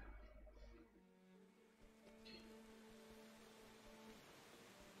 really.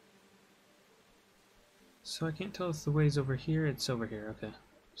 So I can't tell if the way's over here. It's over here, okay.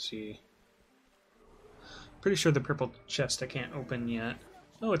 Let's see. Pretty sure the purple chest I can't open yet.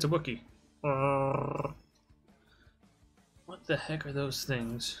 Oh, it's a Wookiee. What the heck are those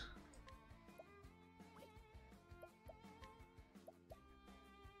things?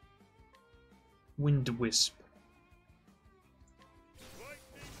 Wind Wisp.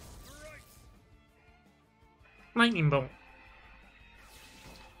 Lightning bolt.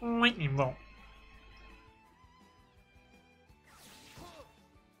 Lightning bolt.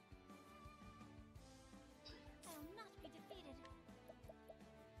 I'll not be defeated.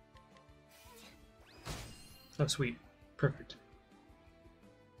 Oh, sweet. Perfect.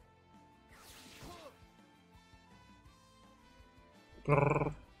 Brrr.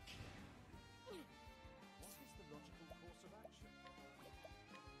 What is the logical course of action?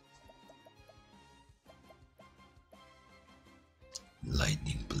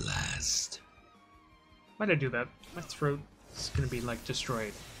 Lightning blast. Why'd I do that? My throat is gonna be like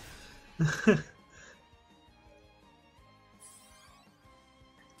destroyed.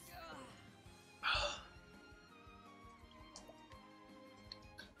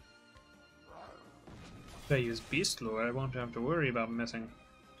 If I use Beast Lore, I won't have to worry about missing.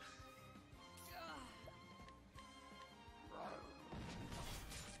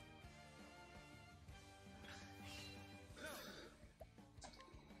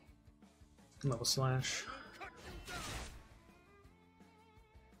 Level slash.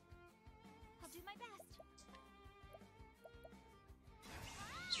 I'll do my best.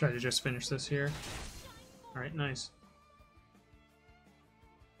 Let's try to just finish this here. Alright, nice.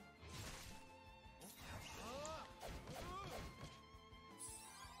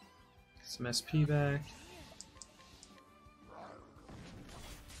 Some SP back.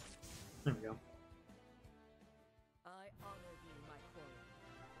 There we go. I honor you, my queen.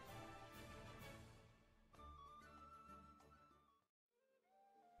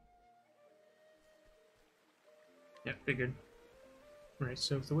 Yeah, figured. Alright,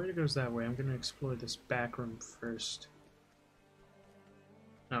 so if the waiter goes that way, I'm gonna explore this back room first.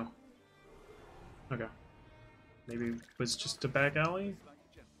 Oh. Okay. Maybe it was just a back alley? Like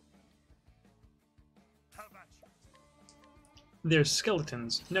a gentleman. Have at you. There's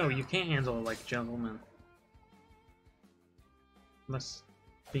skeletons. No, you can't handle it like a gentleman. Unless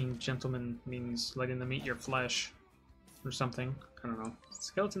being gentleman means letting them eat your flesh. Or something. I don't know.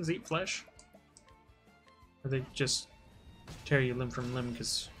 Skeletons eat flesh? Or they just tear you limb from limb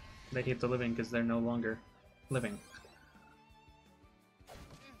because they hate the living because they're no longer living.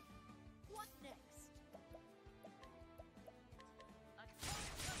 What next?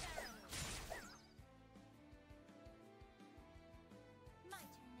 My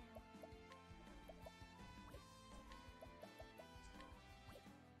turn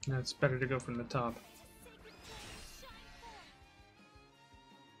now. No, it's better to go from the top. Sacred flame, shine forth.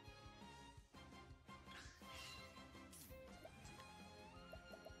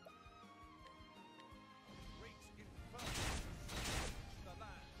 Great inferno scorch the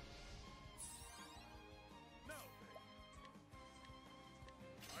land.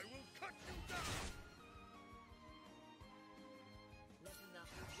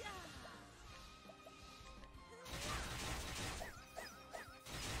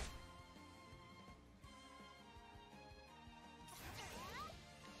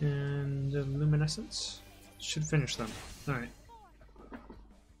 And luminescence should finish them. All right.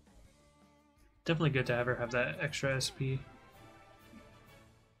 Definitely good to have her have that extra SP.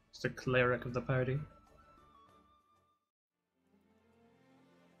 It's the cleric of the party.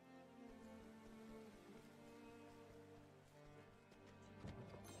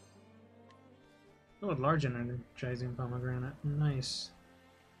 Oh, a large energizing pomegranate. Nice.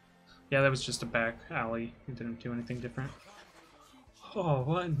 Yeah, that was just a back alley. It didn't do anything different. Oh,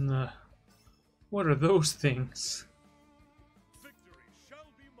 what in the... What are those things?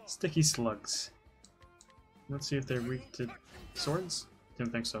 Sticky slugs. Let's see if they're weak to swords?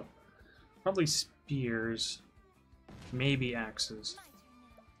 Didn't think so. Probably spears. Maybe axes.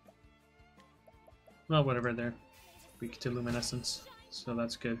 Well, whatever, they're weak to luminescence, so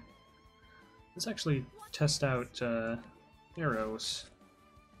that's good. Let's actually test out arrows.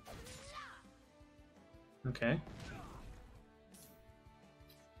 Okay.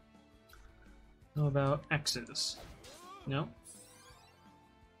 How about axes? No?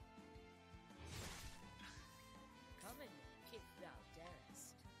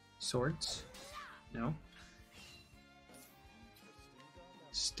 Swords? No.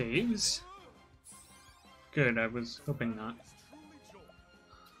 Staves? Good, I was hoping not.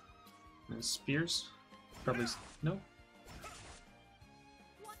 And spears? Probably no.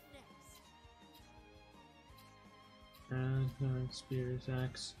 No, spears,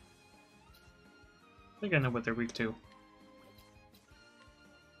 axe. I think I know what they're weak to.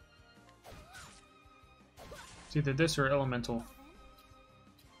 It's either this or elemental.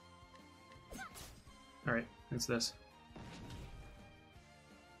 Alright, it's this.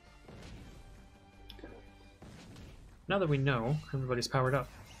 Now that we know, everybody's powered up.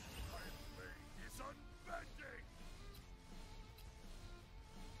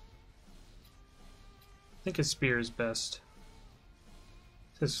 I think his spear is best.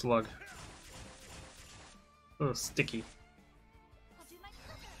 It's his slug. A little sticky.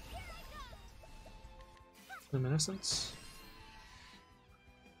 Luminescence.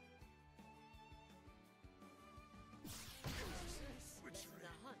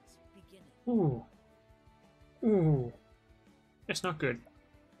 Ooh. Ooh. That's not good.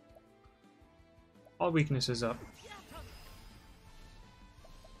 All weaknesses up.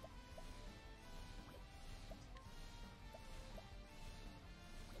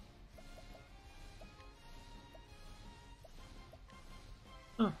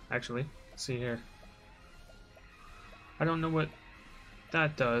 Oh, actually, let's see here. I don't know what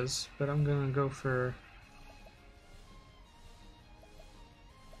that does, but I'm gonna go for...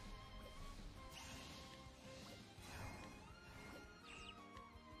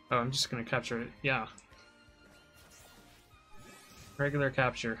 Oh, I'm just gonna capture it. Yeah. Regular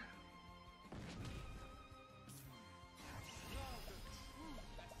capture.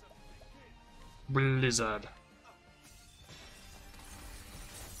 Blizzard.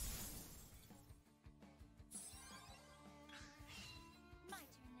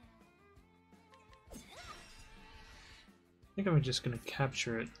 I think I'm just gonna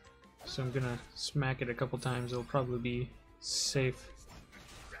capture it. So I'm gonna smack it a couple times. It'll probably be safe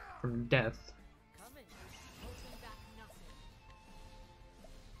from death.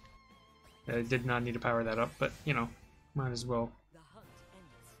 I did not need to power that up, but you know, might as well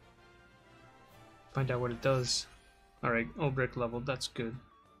find out what it does. Alright, old brick leveled, that's good.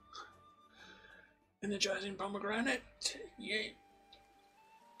 Energizing pomegranate! Yay!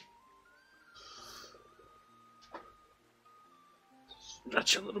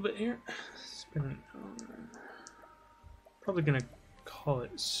 Stretch a little bit here. Spin it. Probably gonna call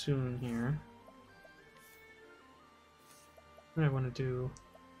it soon here. What I want to do.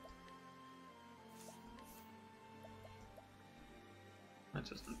 That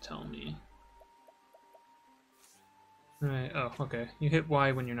doesn't tell me. Right, oh, okay. You hit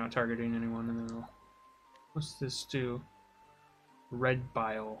Y when you're not targeting anyone, and then it'll... What's this do? Red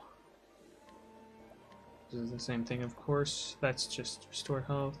bile. This is the same thing, of course. That's just restore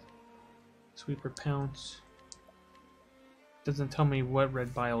health. Sweeper pounce. Doesn't tell me what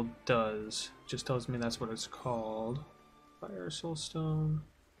red bile does. Just tells me that's what it's called. Fire soul stone.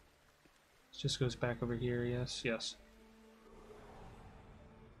 Just goes back over here. Yes, yes.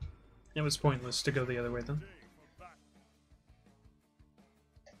 It was pointless to go the other way then.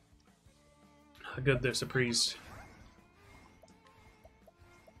 Good, there's a priest.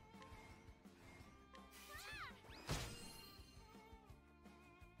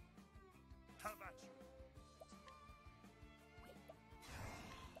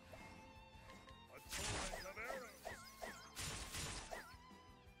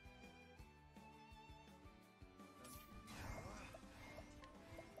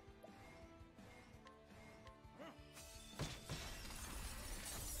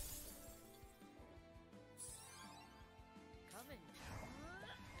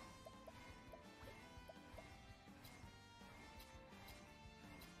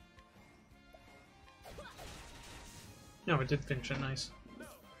 No, it did finish it nice. Well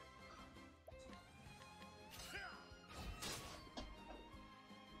then.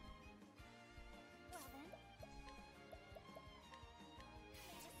 May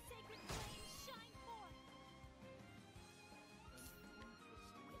the sacred flame shine forth.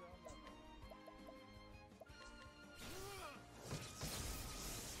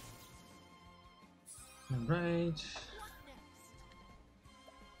 Alright. What next?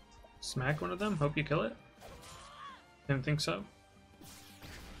 Smack one of them? Hope you kill it? Didn't think so.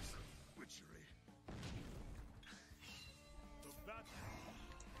 Witchery. The bat.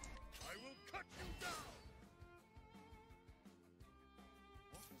 I will cut you down.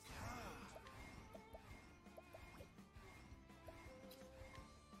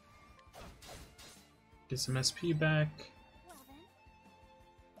 Get some SP back. Well then.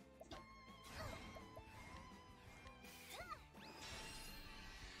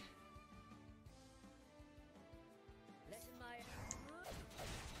 Let my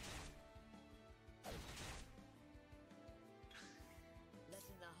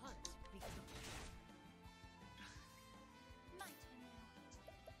letting the hunt begin. My turn now.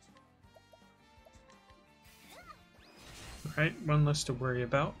 Alright, one less to worry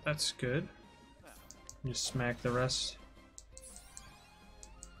about. That's good. Just smack the rest.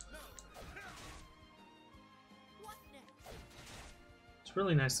 What next? It's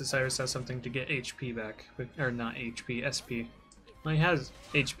really nice that Cyrus has something to get HP back. Or not HP, SP. Well, he has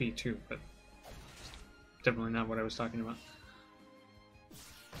HP too, but definitely not what I was talking about.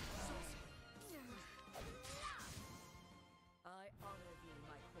 I honor thee,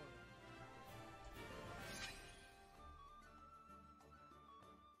 my queen.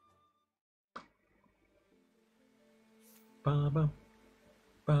 Ba-bum.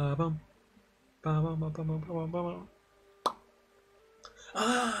 Ba-bum. Ba-bum, ba-bum, ba-bum, ba-bum.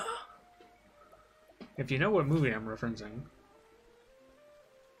 Ah! If you know what movie I'm referencing,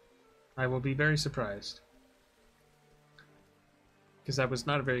 I will be very surprised. Because that was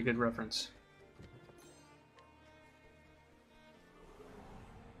not a very good reference.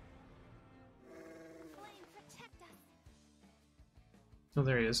 Flame, protect us. Oh,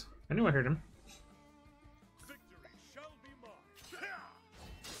 there he is. I knew I heard him. Victory shall be mine.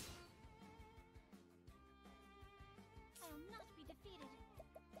 I will not be defeated.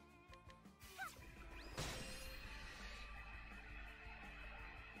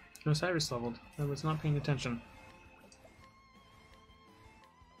 No, Cyrus leveled. I was not paying attention.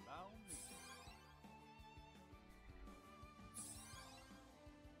 Allow me.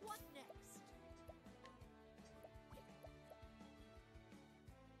 What next?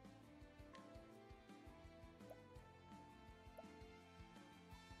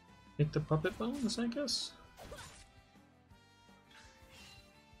 Hit the puppet bones, I guess?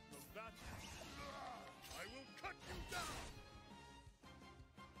 The bat. I will cut you down.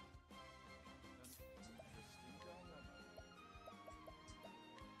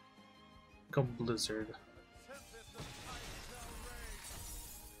 Go Blizzard. Tempest of ice shall rage.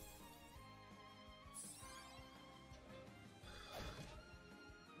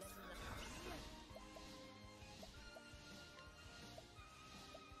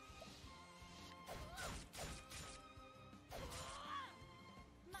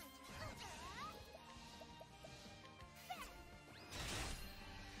 My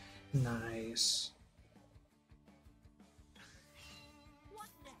turn. Nice. What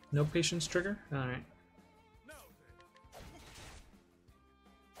next? No patience trigger? Alright. Now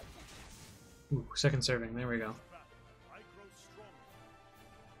then. Ooh, second serving. There we go. Bat. I grow stronger.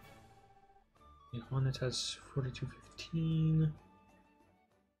 Yeah, one that has 4215.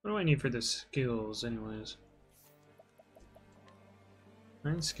 What do I need for the skills, anyways?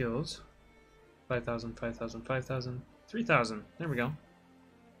 9 skills. 5,000, 5,000, 5,000. 3,000. There we go.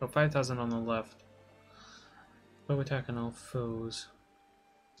 Oh, 5,000 on the left. Bow attack on all foes.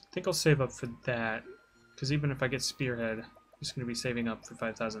 I think I'll save up for that. Because even if I get Spearhead, I'm just going to be saving up for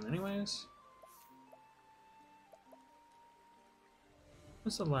 5,000 anyways.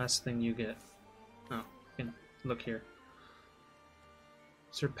 What's the last thing you get? Oh, you can look here.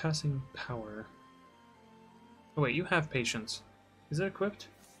 Surpassing power. Oh wait, you have patience. Is it equipped?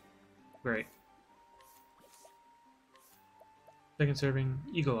 Great. Second serving,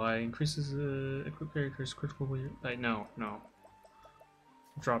 Eagle Eye increases equipped character's critical weight. No.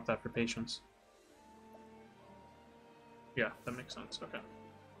 Drop that for patience. Yeah, that makes sense. Okay.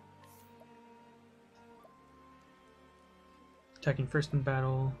 Attacking first in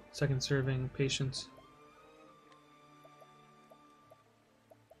battle, second serving, patience.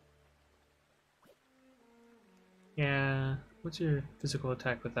 Yeah, what's your physical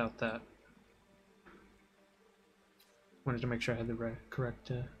attack without that? Wanted to make sure I had the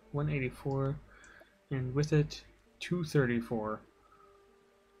correct 184, and with it 234.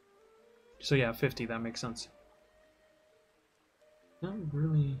 So yeah, 50. That makes sense. Not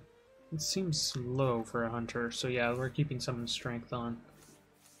really. It seems low for a hunter. So yeah, we're keeping some strength on.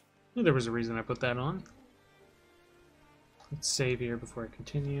 Well, there was a reason I put that on. Let's save here before I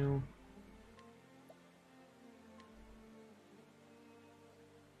continue.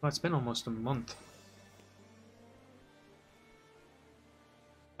 Oh, it's been almost a month.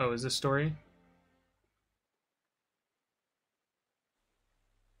 Oh, is this story?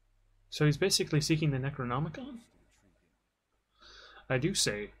 So he's basically seeking the Necronomicon? I do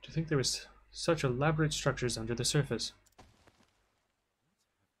say, to think there was such elaborate structures under the surface.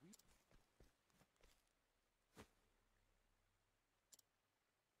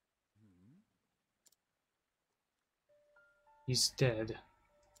 He's dead.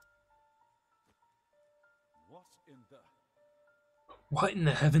 What in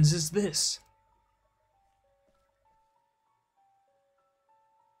the heavens is this?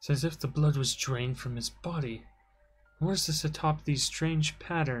 It's as if the blood was drained from his body. What is this atop these strange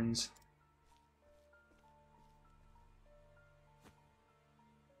patterns?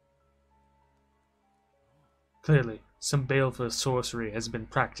 Clearly, some baleful sorcery has been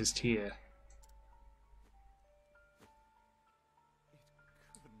practiced here.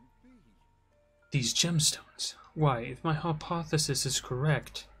 These gemstones. Why, if my hypothesis is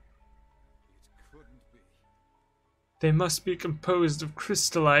correct, they must be composed of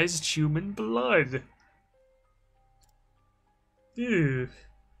crystallized human blood. Ew.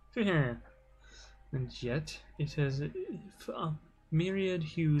 And yet, it has a myriad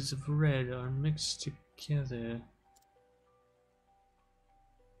hues of red are mixed together.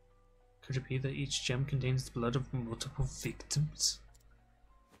 Could it be that each gem contains the blood of multiple victims?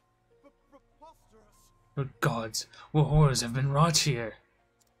 Oh gods, what horrors have been wrought here?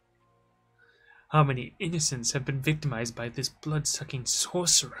 How many innocents have been victimized by this blood-sucking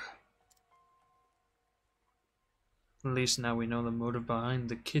sorcerer? At least now we know the motive behind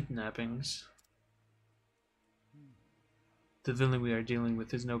the kidnappings. The villain we are dealing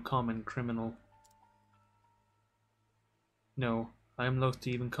with is no common criminal. No, I am loath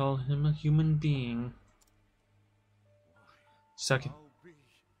to even call him a human being.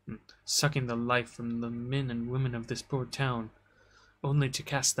 Sucking the life from the men and women of this poor town, only to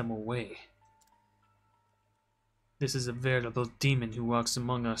cast them away. This is a veritable demon who walks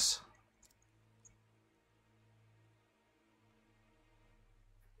among us.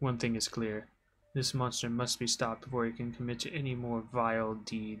 One thing is clear. This monster must be stopped before he can commit any more vile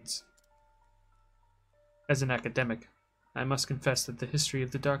deeds. As an academic, I must confess that the history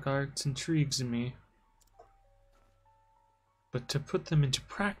of the dark arts intrigues me. But to put them into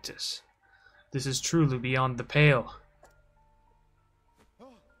practice, this is truly beyond the pale.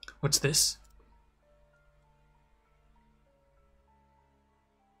 What's this?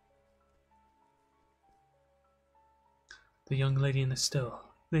 The young lady in the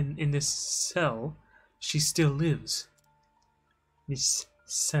in this cell, she still lives. This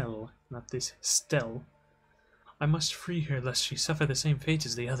cell, not this stell. I must free her lest she suffer the same fate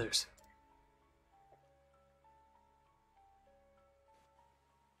as the others.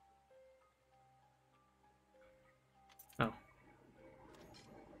 Oh.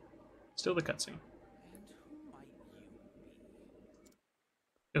 Still the cutscene.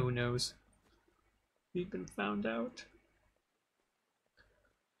 Oh noes. We've been found out.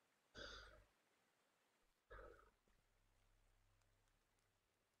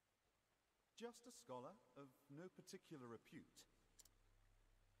 Just a scholar of no particular repute.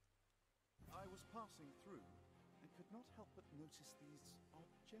 I was passing through and could not help but notice these odd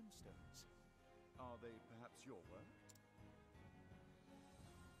gemstones. Are they perhaps your work?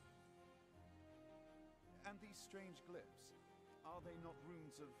 And these strange glyphs, are they not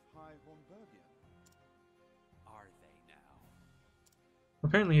runes of High Hornburgian? Are they now?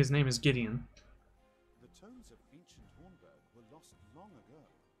 Apparently his name is Gideon. The tomes of ancient Hornburg were lost long ago.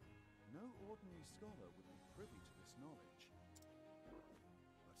 No ordinary scholar would be privy to this knowledge.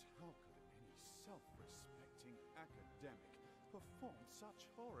 But how could any self-respecting academic perform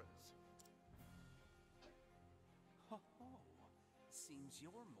such horrors? Ho ho! Seems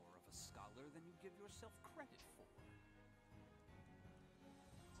you're more of a scholar than you give yourself credit for.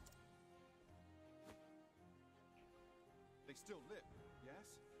 They still live, yes?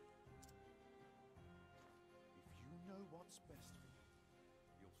 If you know what's best for you,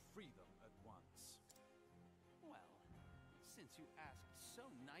 you'll free them at once. Well, since you asked so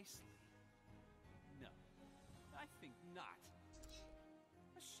nicely, no, I think not.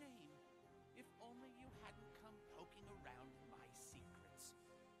 A shame. If only you hadn't come poking around my secrets.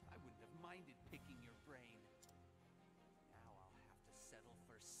 I wouldn't have minded picking your brain. Now I'll have to settle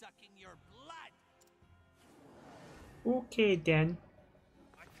for sucking your blood! Okay, then.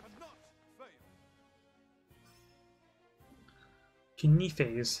 I cannot fail. Kidney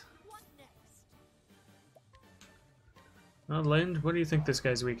phase. What next? Well, Lind, what do you think this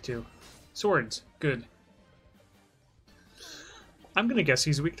guy's weak to? Swords. Good. I'm gonna guess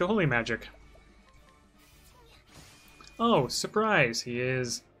he's weak to holy magic. Oh, surprise! He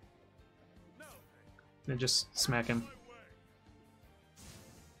is. And just smack him.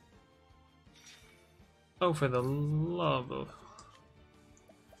 Oh, for the love of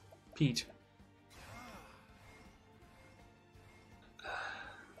Pete.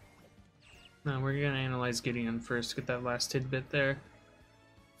 Now we're gonna analyze Gideon first, get that last tidbit there.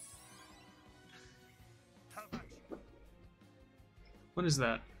 What is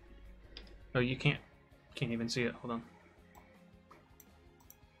that? Oh, you can't even see it. Hold on.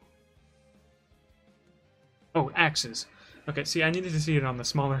 Oh, axes. Okay, see, I needed to see it on the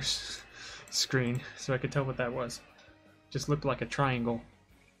smaller screen so I could tell what that was. Just looked like a triangle.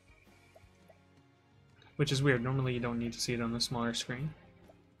 Which is weird. Normally you don't need to see it on the smaller screen.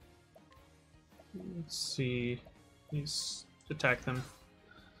 Let's see. Let's attack them.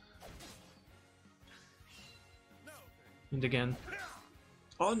 And again.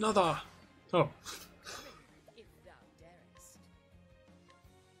 Oh, another! Oh. If thou darest.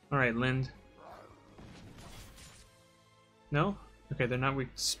 Alright, Lind. No? Okay, they're not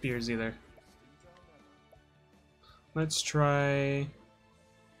weak to spears either. Let's try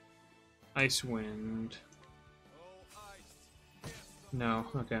Ice Wind. No,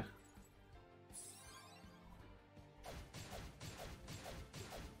 okay. I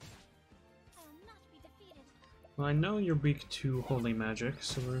will not be defeated. Well, I know you're weak to holy magic,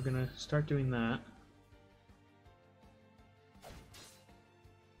 so we're gonna start doing that.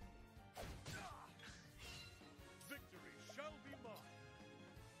 Victory shall be mine.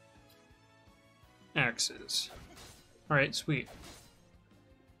 Axes. Alright, sweet.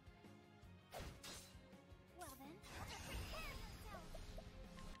 Well then, prepare yourself.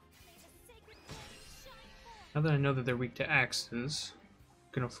 May the sacred flame shine forth. Now that I know that they're weak to axes,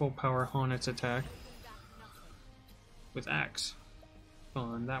 gonna full power Hornet's attack with axe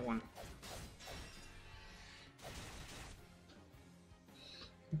on that one.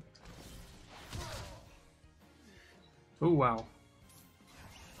 Oh wow.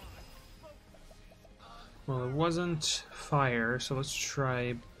 Well, it wasn't fire, so let's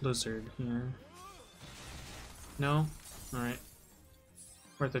try blizzard here. No? Alright.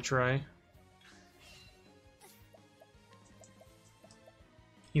 Worth a try.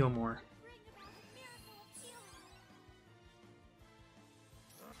 Heal more. Bring about a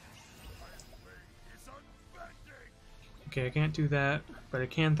miracle of healing. It's unbending. Okay, I can't do that, but I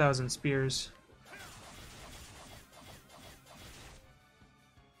can 1,000 spears.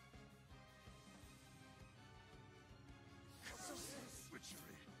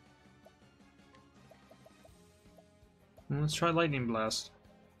 And let's try lightning blast.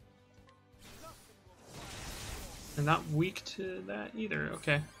 And not weak to that either.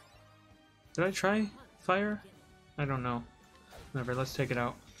 Okay. Did I try fire? I don't know. Whatever, let's take it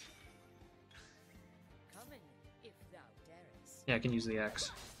out. Coming, if thou darest. Yeah, I can use the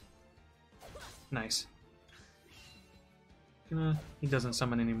axe. Nice. He doesn't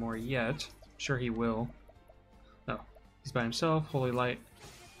summon anymore yet. Sure he will. Oh, he's by himself. Holy light.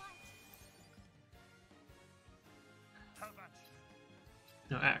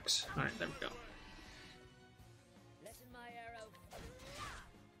 No, axe. Alright, there we go. Let in my arrow.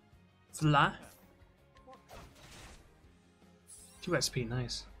 Fly. 2 SP,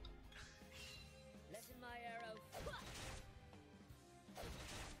 nice. Let in my arrow.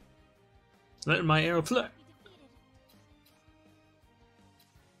 Let my arrow fly. Be defeated.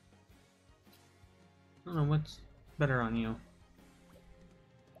 I don't know what's better on you.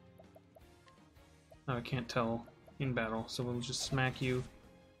 Oh, I can't tell in battle, so we'll just smack you.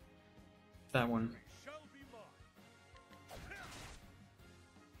 That one. Shall be mine.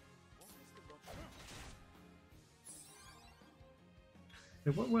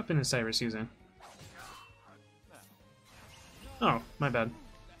 Wait, what weapon is Cyrus using? Oh, my bad.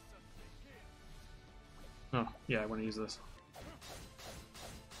 Oh, yeah, I want to use this.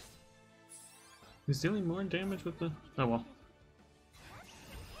 He's dealing more damage with the... Oh, well.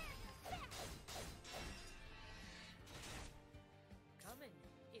 Coming,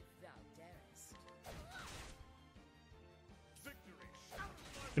 if thou darest. Victory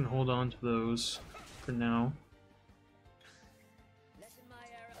Can hold on to those for now. Let in my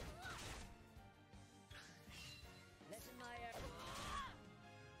arrow.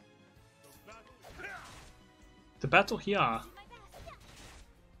 battle here. Do my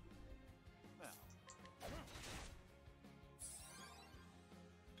best.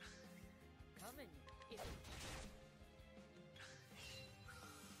 Coming.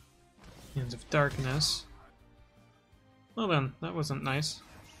 Hands of Darkness. Well then, that wasn't nice.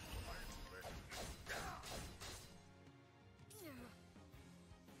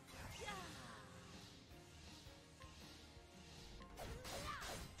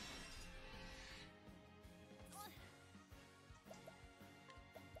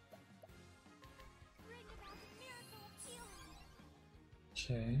 Bring about the miracle of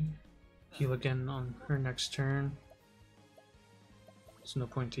healing. Okay. Heal again on her next turn. There's no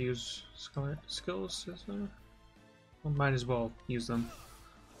point to use skills, is there? Well, might as well use them.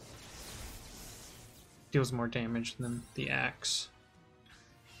 Deals more damage than the axe.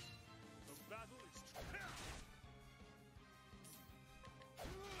 The battle is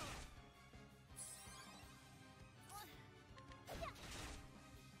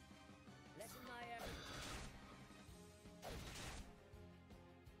Lessen my effort.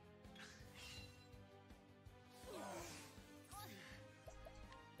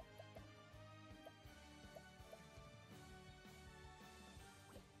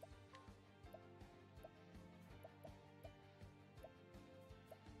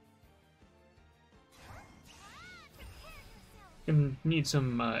 Gonna need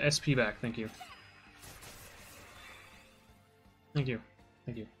some SP back, thank you. Thank you.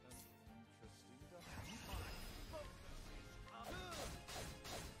 Thank you.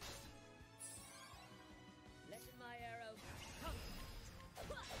 Lessen my arrow. Come.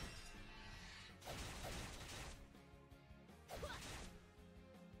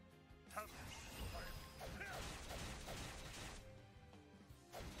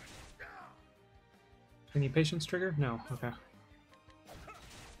 Any patience trigger? No, okay.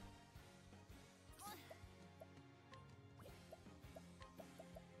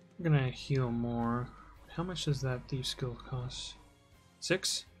 I'm gonna heal more. How much does that thief skill cost?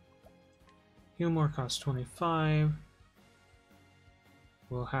 6? Heal more costs 25.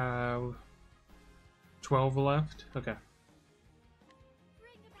 We'll have 12 left. Okay.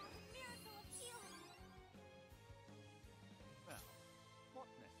 Bring about the miracle of healing. What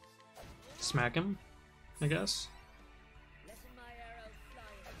next? Smack him, I guess. Lessen my arrow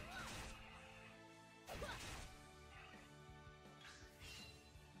flying.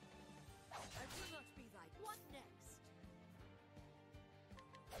 I will not be thy. What next?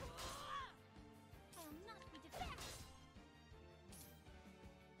 I'll not be defeated.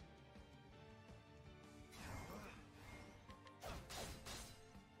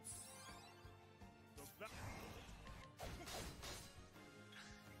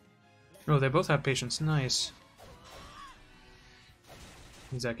 Oh, they both have patience. Nice.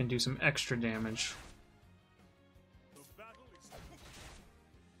 Means I can do some extra damage. the battle is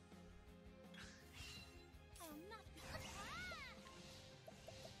I'll not be.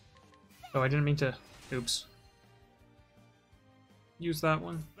 Oh, I didn't mean to. Oops. Use that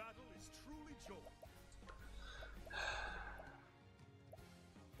one. battle is truly joy.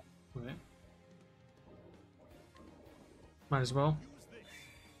 Okay. Might as well. Use this.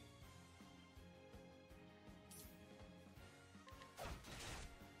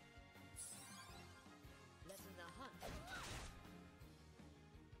 Lessen the hunt.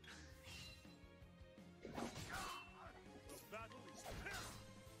 The battle is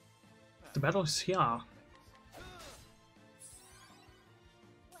The battle is here. Well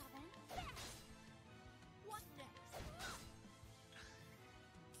then. What next?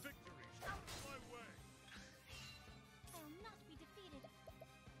 victory. My way. I'll not be defeated.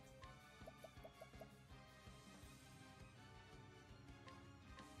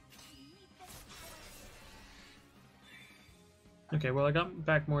 Need this power. Okay, well I got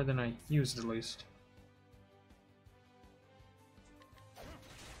back more than I used at least.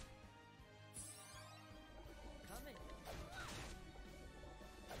 Coming.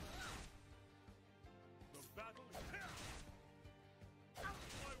 The battle is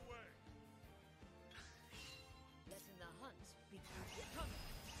my way. Lessen the hunt. Begin. Coming.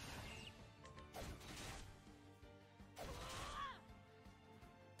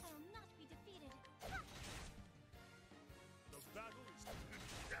 I'll not be defeated. The battle is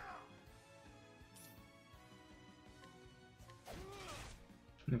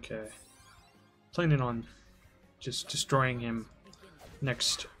Okay. Planning on just destroying him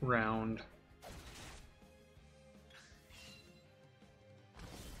next round.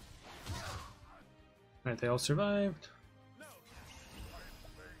 Alright, they all survived. My turn now.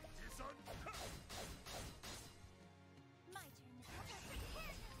 Prepare yourself.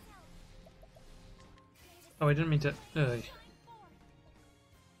 Greatest Oh, I didn't mean to. I'm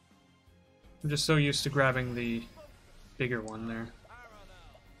just so used to grabbing the bigger one there.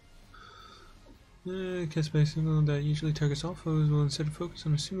 Cast by a single that usually targets all foes will instead focus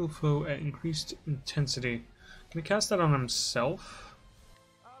on a single foe at increased intensity. Can he cast that on himself?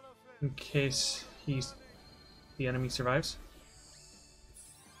 In case the enemy survives?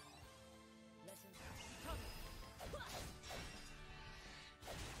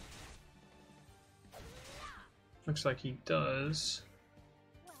 Looks like he does.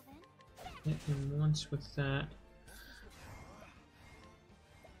 Hit him once with that.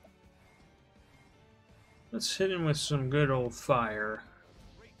 Let's hit him with some good old fire.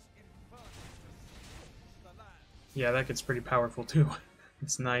 Yeah, that gets pretty powerful too.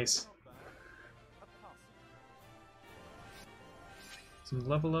 It's nice. Some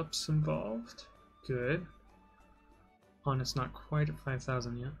level ups involved. Good. It's not quite at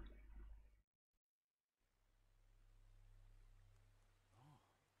 5,000 yet.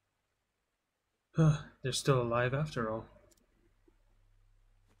 They're still alive after all.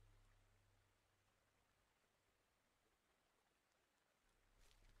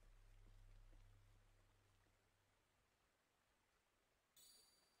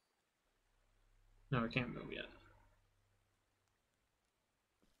 No, I can't move yet.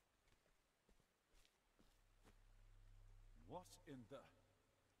 What in the...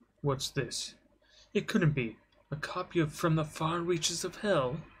 What's this? It couldn't be. A copy of From the Far Reaches of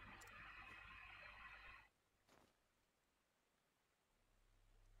Hell?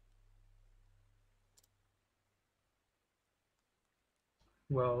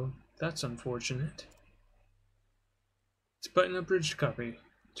 Well, that's unfortunate. It's but an abridged copy,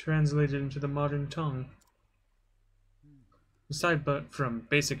 translated into the modern tongue. Aside but from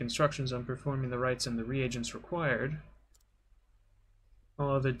basic instructions on performing the rites and the reagents required,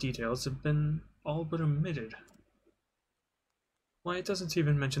 all other details have been all but omitted. Why, it doesn't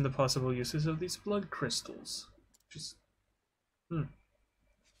even mention the possible uses of these blood crystals. Just...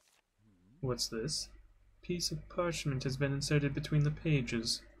 What's this? Piece of parchment has been inserted between the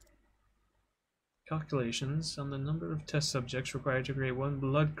pages. Calculations on the number of test subjects required to create one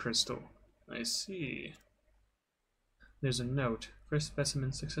blood crystal. I see. There's a note. First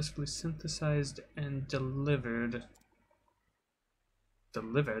specimen successfully synthesized and delivered.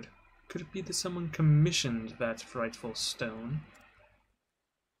 Delivered? Could it be that someone commissioned that frightful stone?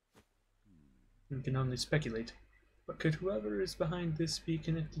 We can only speculate. But could whoever is behind this be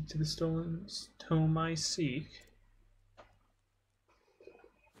connected to the stolen tome I seek?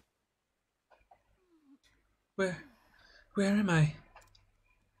 Where am I?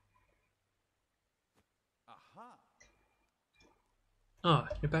 Aha! Ah,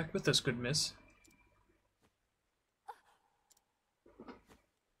 you're back with us, good miss.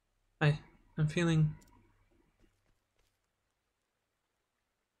 I'm feeling...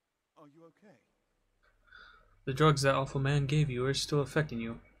 Are you okay? The drugs that awful man gave you are still affecting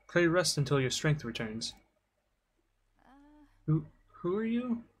you. Pray rest until your strength returns. Who are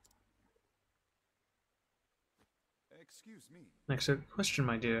you? Excuse me. Excellent question,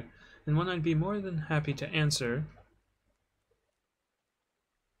 my dear, and one I'd be more than happy to answer.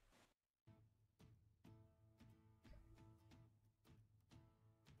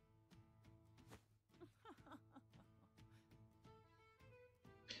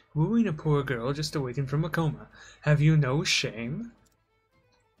 Wooing a poor girl just awakened from a coma. Have you no shame?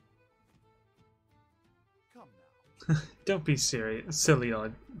 Come now. Don't be serious, silly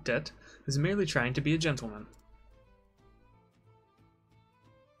Odette. Is merely trying to be a gentleman.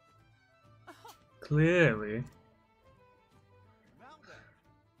 Clearly. Now then.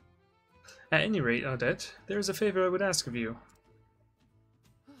 At any rate, Odette, there is a favor I would ask of you.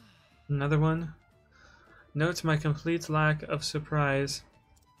 Another one? Note my complete lack of surprise.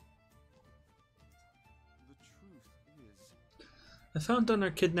 The truth is... I found on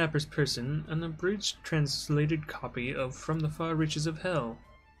our kidnapper's person an abridged translated copy of From the Far Reaches of Hell.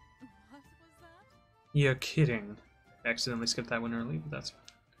 What was that? You're kidding. I accidentally skipped that one early, but that's fine.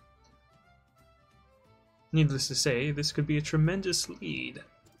 Needless to say, this could be a tremendous lead.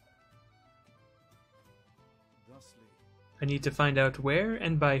 Thusly, I need to find out where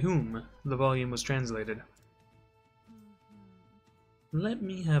and by whom the volume was translated. Let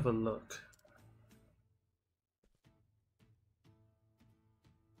me have a look.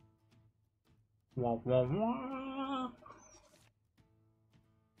 Wah, wah, wah.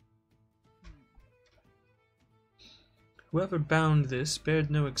 Whoever bound this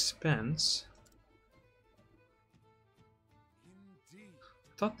spared no expense. indeed.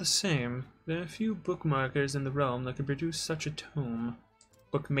 Thought the same. There are a few bookmarkers in the realm that could produce such a tome.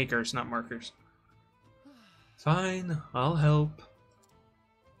 Bookmakers, not markers. Fine, I'll help. You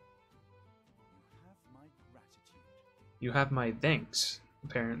have my gratitude. You have my thanks,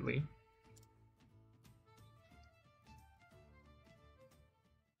 apparently.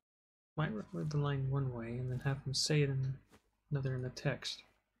 Why record the line one way and then have him say it in another in the text?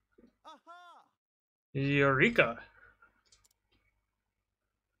 Aha! Eureka!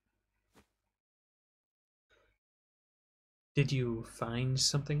 Did you find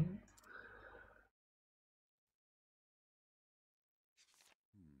something?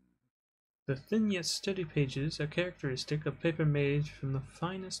 The thin yet steady pages are characteristic of paper made from the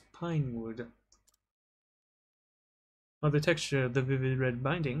finest pine wood, while the texture of the vivid red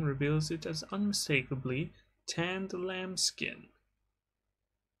binding reveals it as unmistakably tanned lambskin.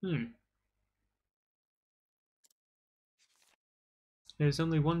 There is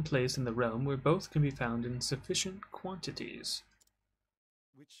only one place in the realm where both can be found in sufficient quantities.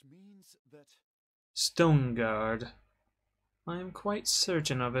 Which means that Stoneguard. I am quite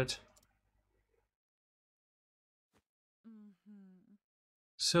certain of it. Mm-hmm.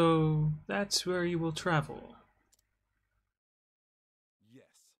 So, that's where you will travel. yes.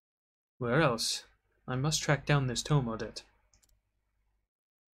 Where else? I must track down this tome audit.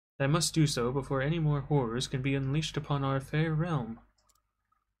 I must do so before any more horrors can be unleashed upon our fair realm.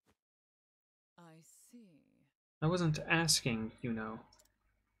 I see. I wasn't asking, you know.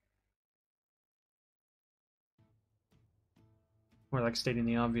 More like stating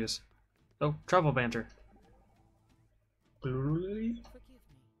the obvious. Oh, travel banter. Forgive me.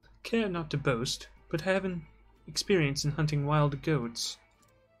 Care not to boast, but have an experience in hunting wild goats.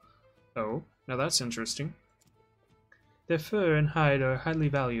 Oh, now that's interesting. Their fur and hide are highly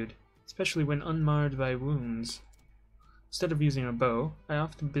valued, especially when unmarred by wounds. Instead of using a bow, I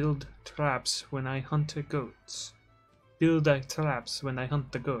often build traps when I hunt goats. Traps when I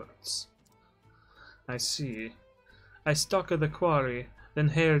hunt the goats. I see. I stalk the quarry, then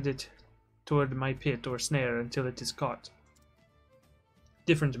herd it toward my pit or snare until it is caught.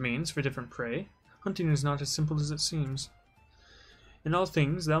 Different means for different prey. Hunting is not as simple as it seems. In all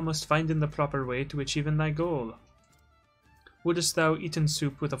things thou must find in the proper way to achieve thy goal. Wouldst thou eaten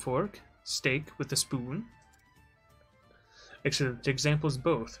soup with a fork? Steak with a spoon? Excellent examples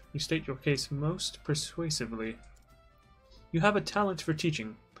both. You state your case most persuasively. You have a talent for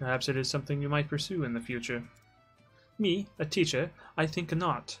teaching. Perhaps it is something you might pursue in the future. Me, a teacher, I think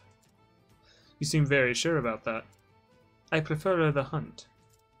not. You seem very sure about that. I prefer the hunt.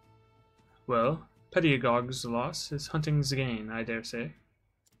 Well, pedagogue's loss is hunting's gain, I dare say.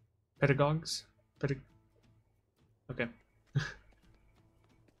 Pedagogues? Okay.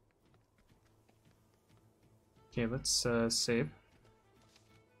 Okay, let's save.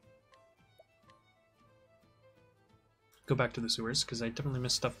 Go back to the sewers, because I definitely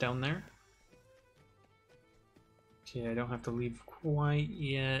missed stuff down there. Okay, I don't have to leave quite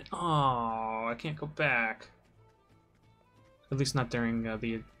yet. Oh, I can't go back. At least not during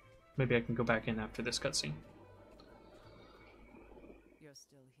the... Maybe I can go back in after this cutscene. You're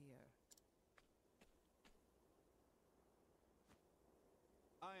still here.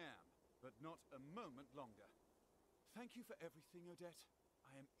 I am, but not a moment longer. Thank you for everything, Odette.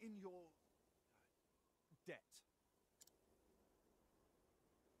 I am in your debt.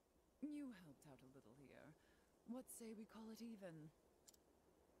 You helped out a little here. What say we call it even?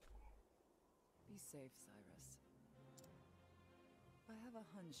 Be safe, Cyrus. I have a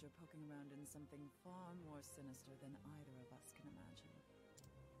hunch you're poking around in something far more sinister than either of us can imagine.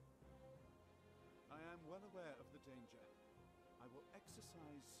 I am well aware of the danger. I will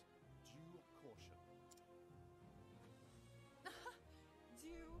exercise due caution.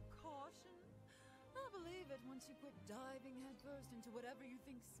 Due caution? I'll believe it once you quit diving headfirst into whatever you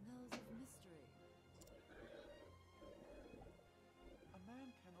think smells of mystery. A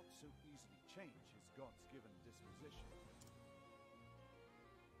man cannot so easily change his God's-given disposition.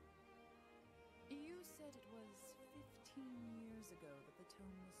 You said it was 15 years ago that the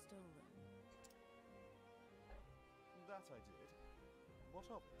tome was stolen. That I did.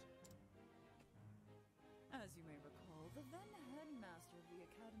 What of it? As you may recall, the then headmaster of the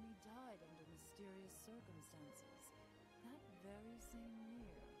academy died under mysterious circumstances that very same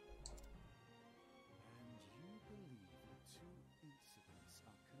year. And you believe the two incidents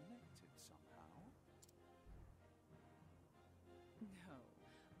are connected somehow? No,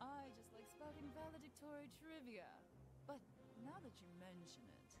 I just like spouting valedictory trivia. But now that you mention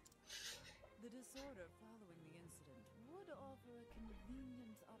it, the disorder following the incident would offer a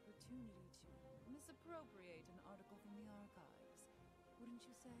convenient opportunity to misappropriate an article from the archives. Wouldn't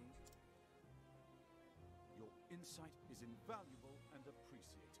you say? Your insight is invaluable and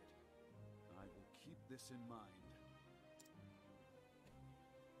appreciated. I will keep this in mind.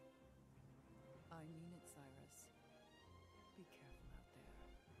 I mean it, Cyrus. Be careful out there.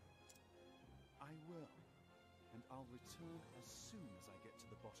 I will. And I'll return as soon as I get to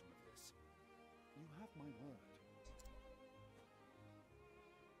the bottom of this. You have my word.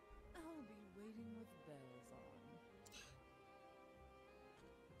 I'll be waiting with bells on.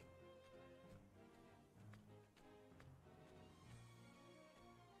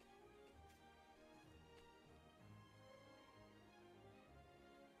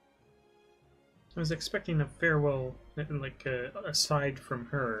 I was expecting a farewell, like, aside from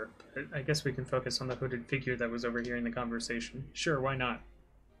her, but I guess we can focus on the hooded figure that was overhearing the conversation. Sure, why not?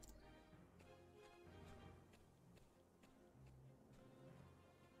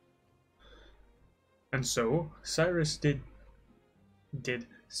 And so, Cyrus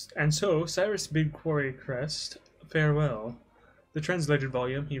Cyrus bid Quarry Crest farewell. The translated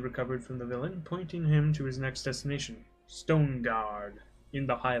volume he recovered from the villain, pointing him to his next destination, Stoneguard, in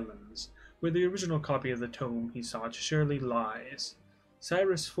the Highlands, where the original copy of the tome he sought surely lies.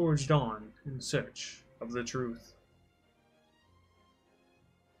 Cyrus forged on in search of the truth.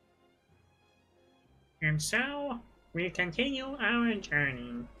 And so, we continue our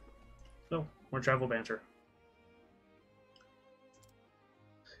journey. Oh, more travel banter.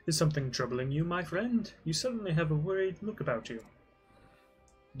 Is something troubling you, my friend? You suddenly have a worried look about you.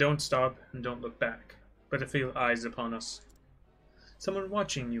 Don't stop and don't look back, but I feel eyes upon us. Someone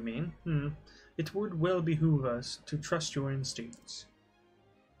watching, you mean? It would well behoove us to trust your instincts.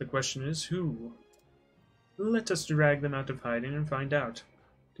 The question is, who? Let us drag them out of hiding and find out.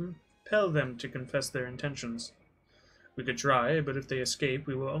 Compel them to confess their intentions. We could try, but if they escape,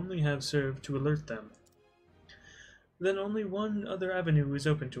 we will only have served to alert them. Then only one other avenue is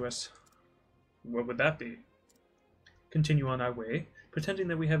open to us. What would that be? Continue on our way, pretending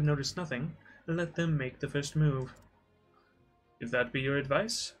that we have noticed nothing, and let them make the first move. If that be your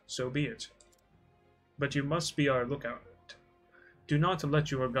advice, so be it. But you must be our lookout. Do not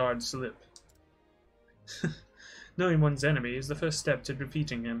let your guard slip. Knowing one's enemy is the first step to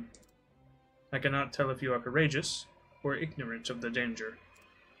defeating him. I cannot tell if you are courageous or ignorant of the danger.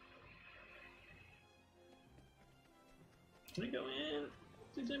 Can I go in?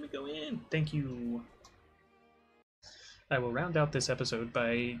 Please let me go in. Thank you. I will round out this episode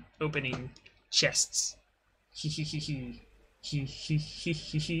by opening chests. Hee hee hee hee. Hee hee hee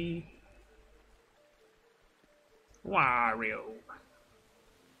hee hee. Wario.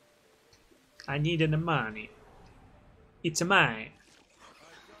 I needed the money. It's mine.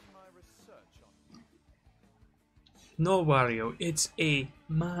 I've done my research on you. No, Wario, it's a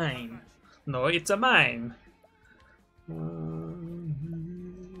mine. No, it's a mine. I'll do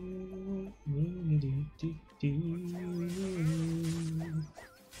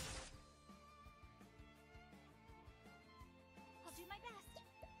my best.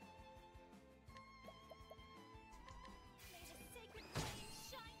 May the sacred flame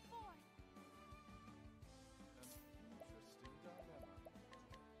shine forth. An interesting dilemma.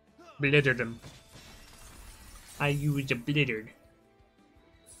 Blittered him. I used a blittered.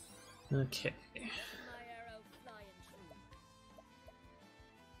 Okay. My arrow flying true.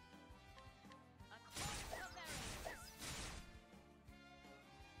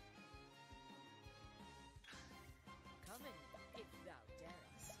 Come in, if thou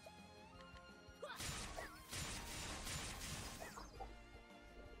darest.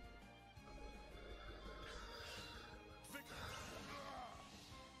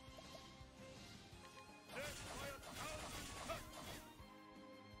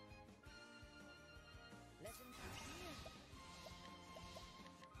 Let him continue. A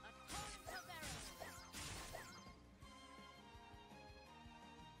torrent of arrows. Well then.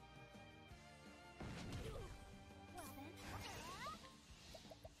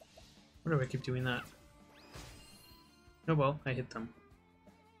 Why do I keep doing that? Oh well, I hit them.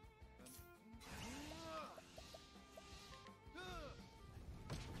 I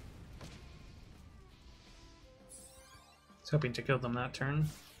was hoping to kill them that turn.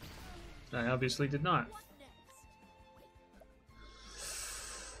 I obviously did not. What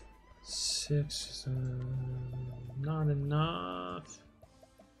next? 6 not enough.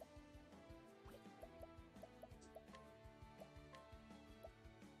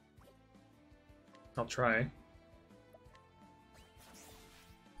 I'll try.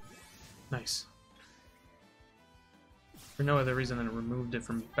 Nice. For no other reason than it removed it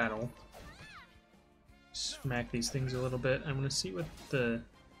from battle. Smack these things a little bit. I'm gonna see what the Letting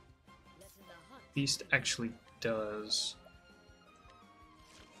the hunt. beast actually does.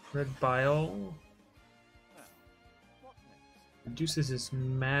 Red bile. Now, what next? Reduces his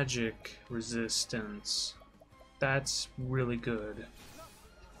magic resistance. That's really good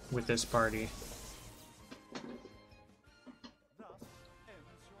with this party. Thus ends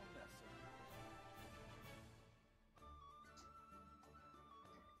your lesson.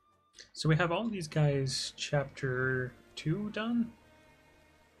 So we have all these guys chapter 2 done?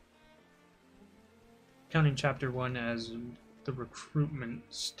 Counting chapter 1 as the recruitment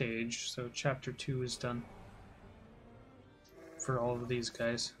stage, so chapter 2 is done for all of these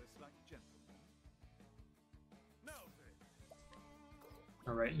guys. Like a gentleman.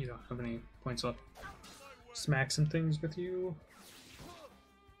 Alright, you don't have any points left. Smack some things with you.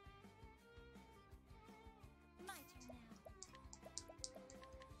 My turn now.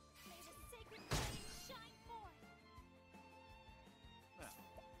 May the sacred flame shine forth. Now,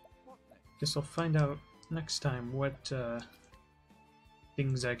 what next? Guess I'll find out next time what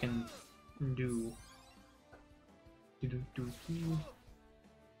things I can do. Do. Come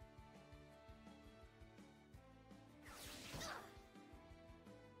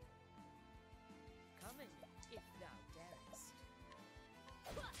in, if thou darest. I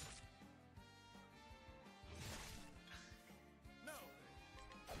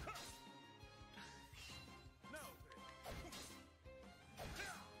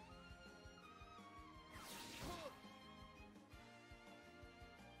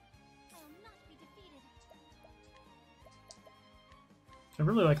will not be defeated. I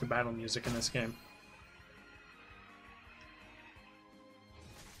really like the battle music in this game.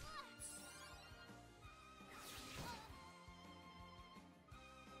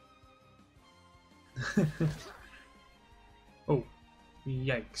 Oh,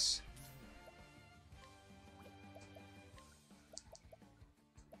 yikes.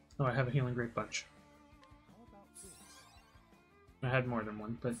 Oh, I have a healing grape bunch. How about this? I had more than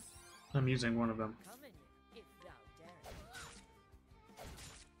one, but I'm using one of them. Come in, if thou darest.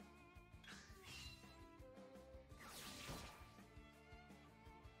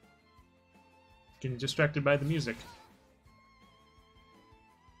 Getting distracted by the music.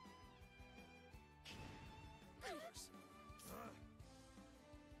 May the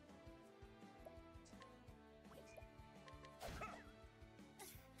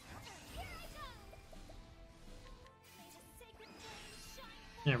sacred flame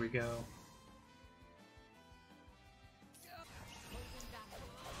shine There we go.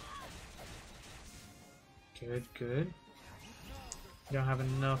 Good, good. You don't have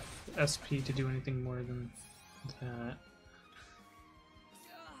enough SP to do anything more than that.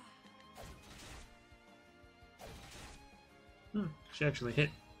 She actually hit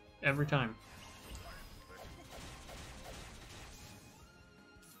every time.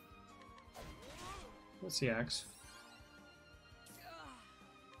 What's the axe?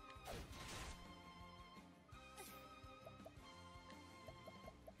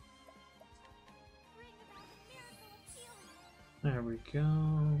 bring about a miracle of healing. There we go.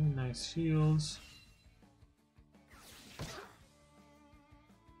 Nice shields.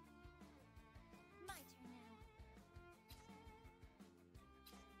 My turn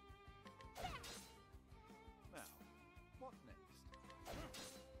now. Now, what next?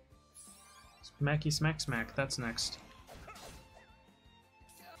 Smacky smack smack, that's next.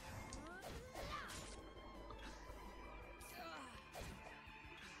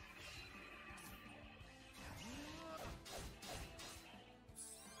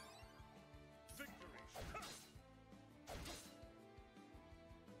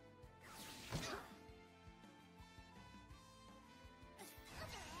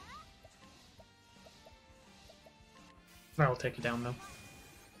 I'll take it down though.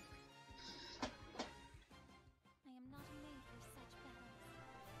 I am not made for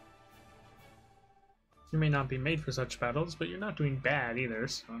such battles. You may not be made for such battles, but you're not doing bad either,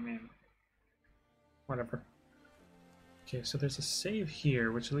 so I mean, whatever. Okay, so there's a save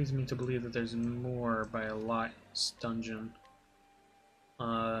here, which leads me to believe that there's more by a lot in this dungeon.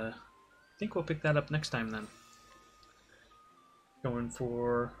 I think we'll pick that up next time then. Going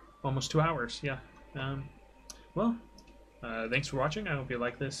for almost 2 hours, yeah. Well, thanks for watching. I hope you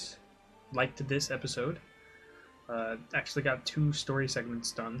liked this episode. Actually got 2 story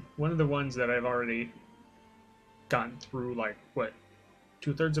segments done. One of the ones that I've already gotten through, like, what,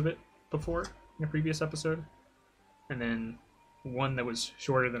 2/3 of it before in a previous episode, and then one that was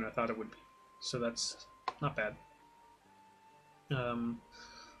shorter than I thought it would be. So that's not bad.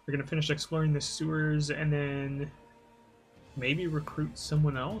 We're gonna finish exploring the sewers and then maybe recruit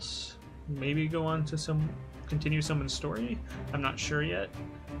someone else. Maybe go on to continue someone's story. I'm not sure yet,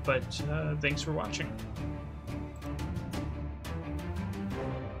 but thanks for watching.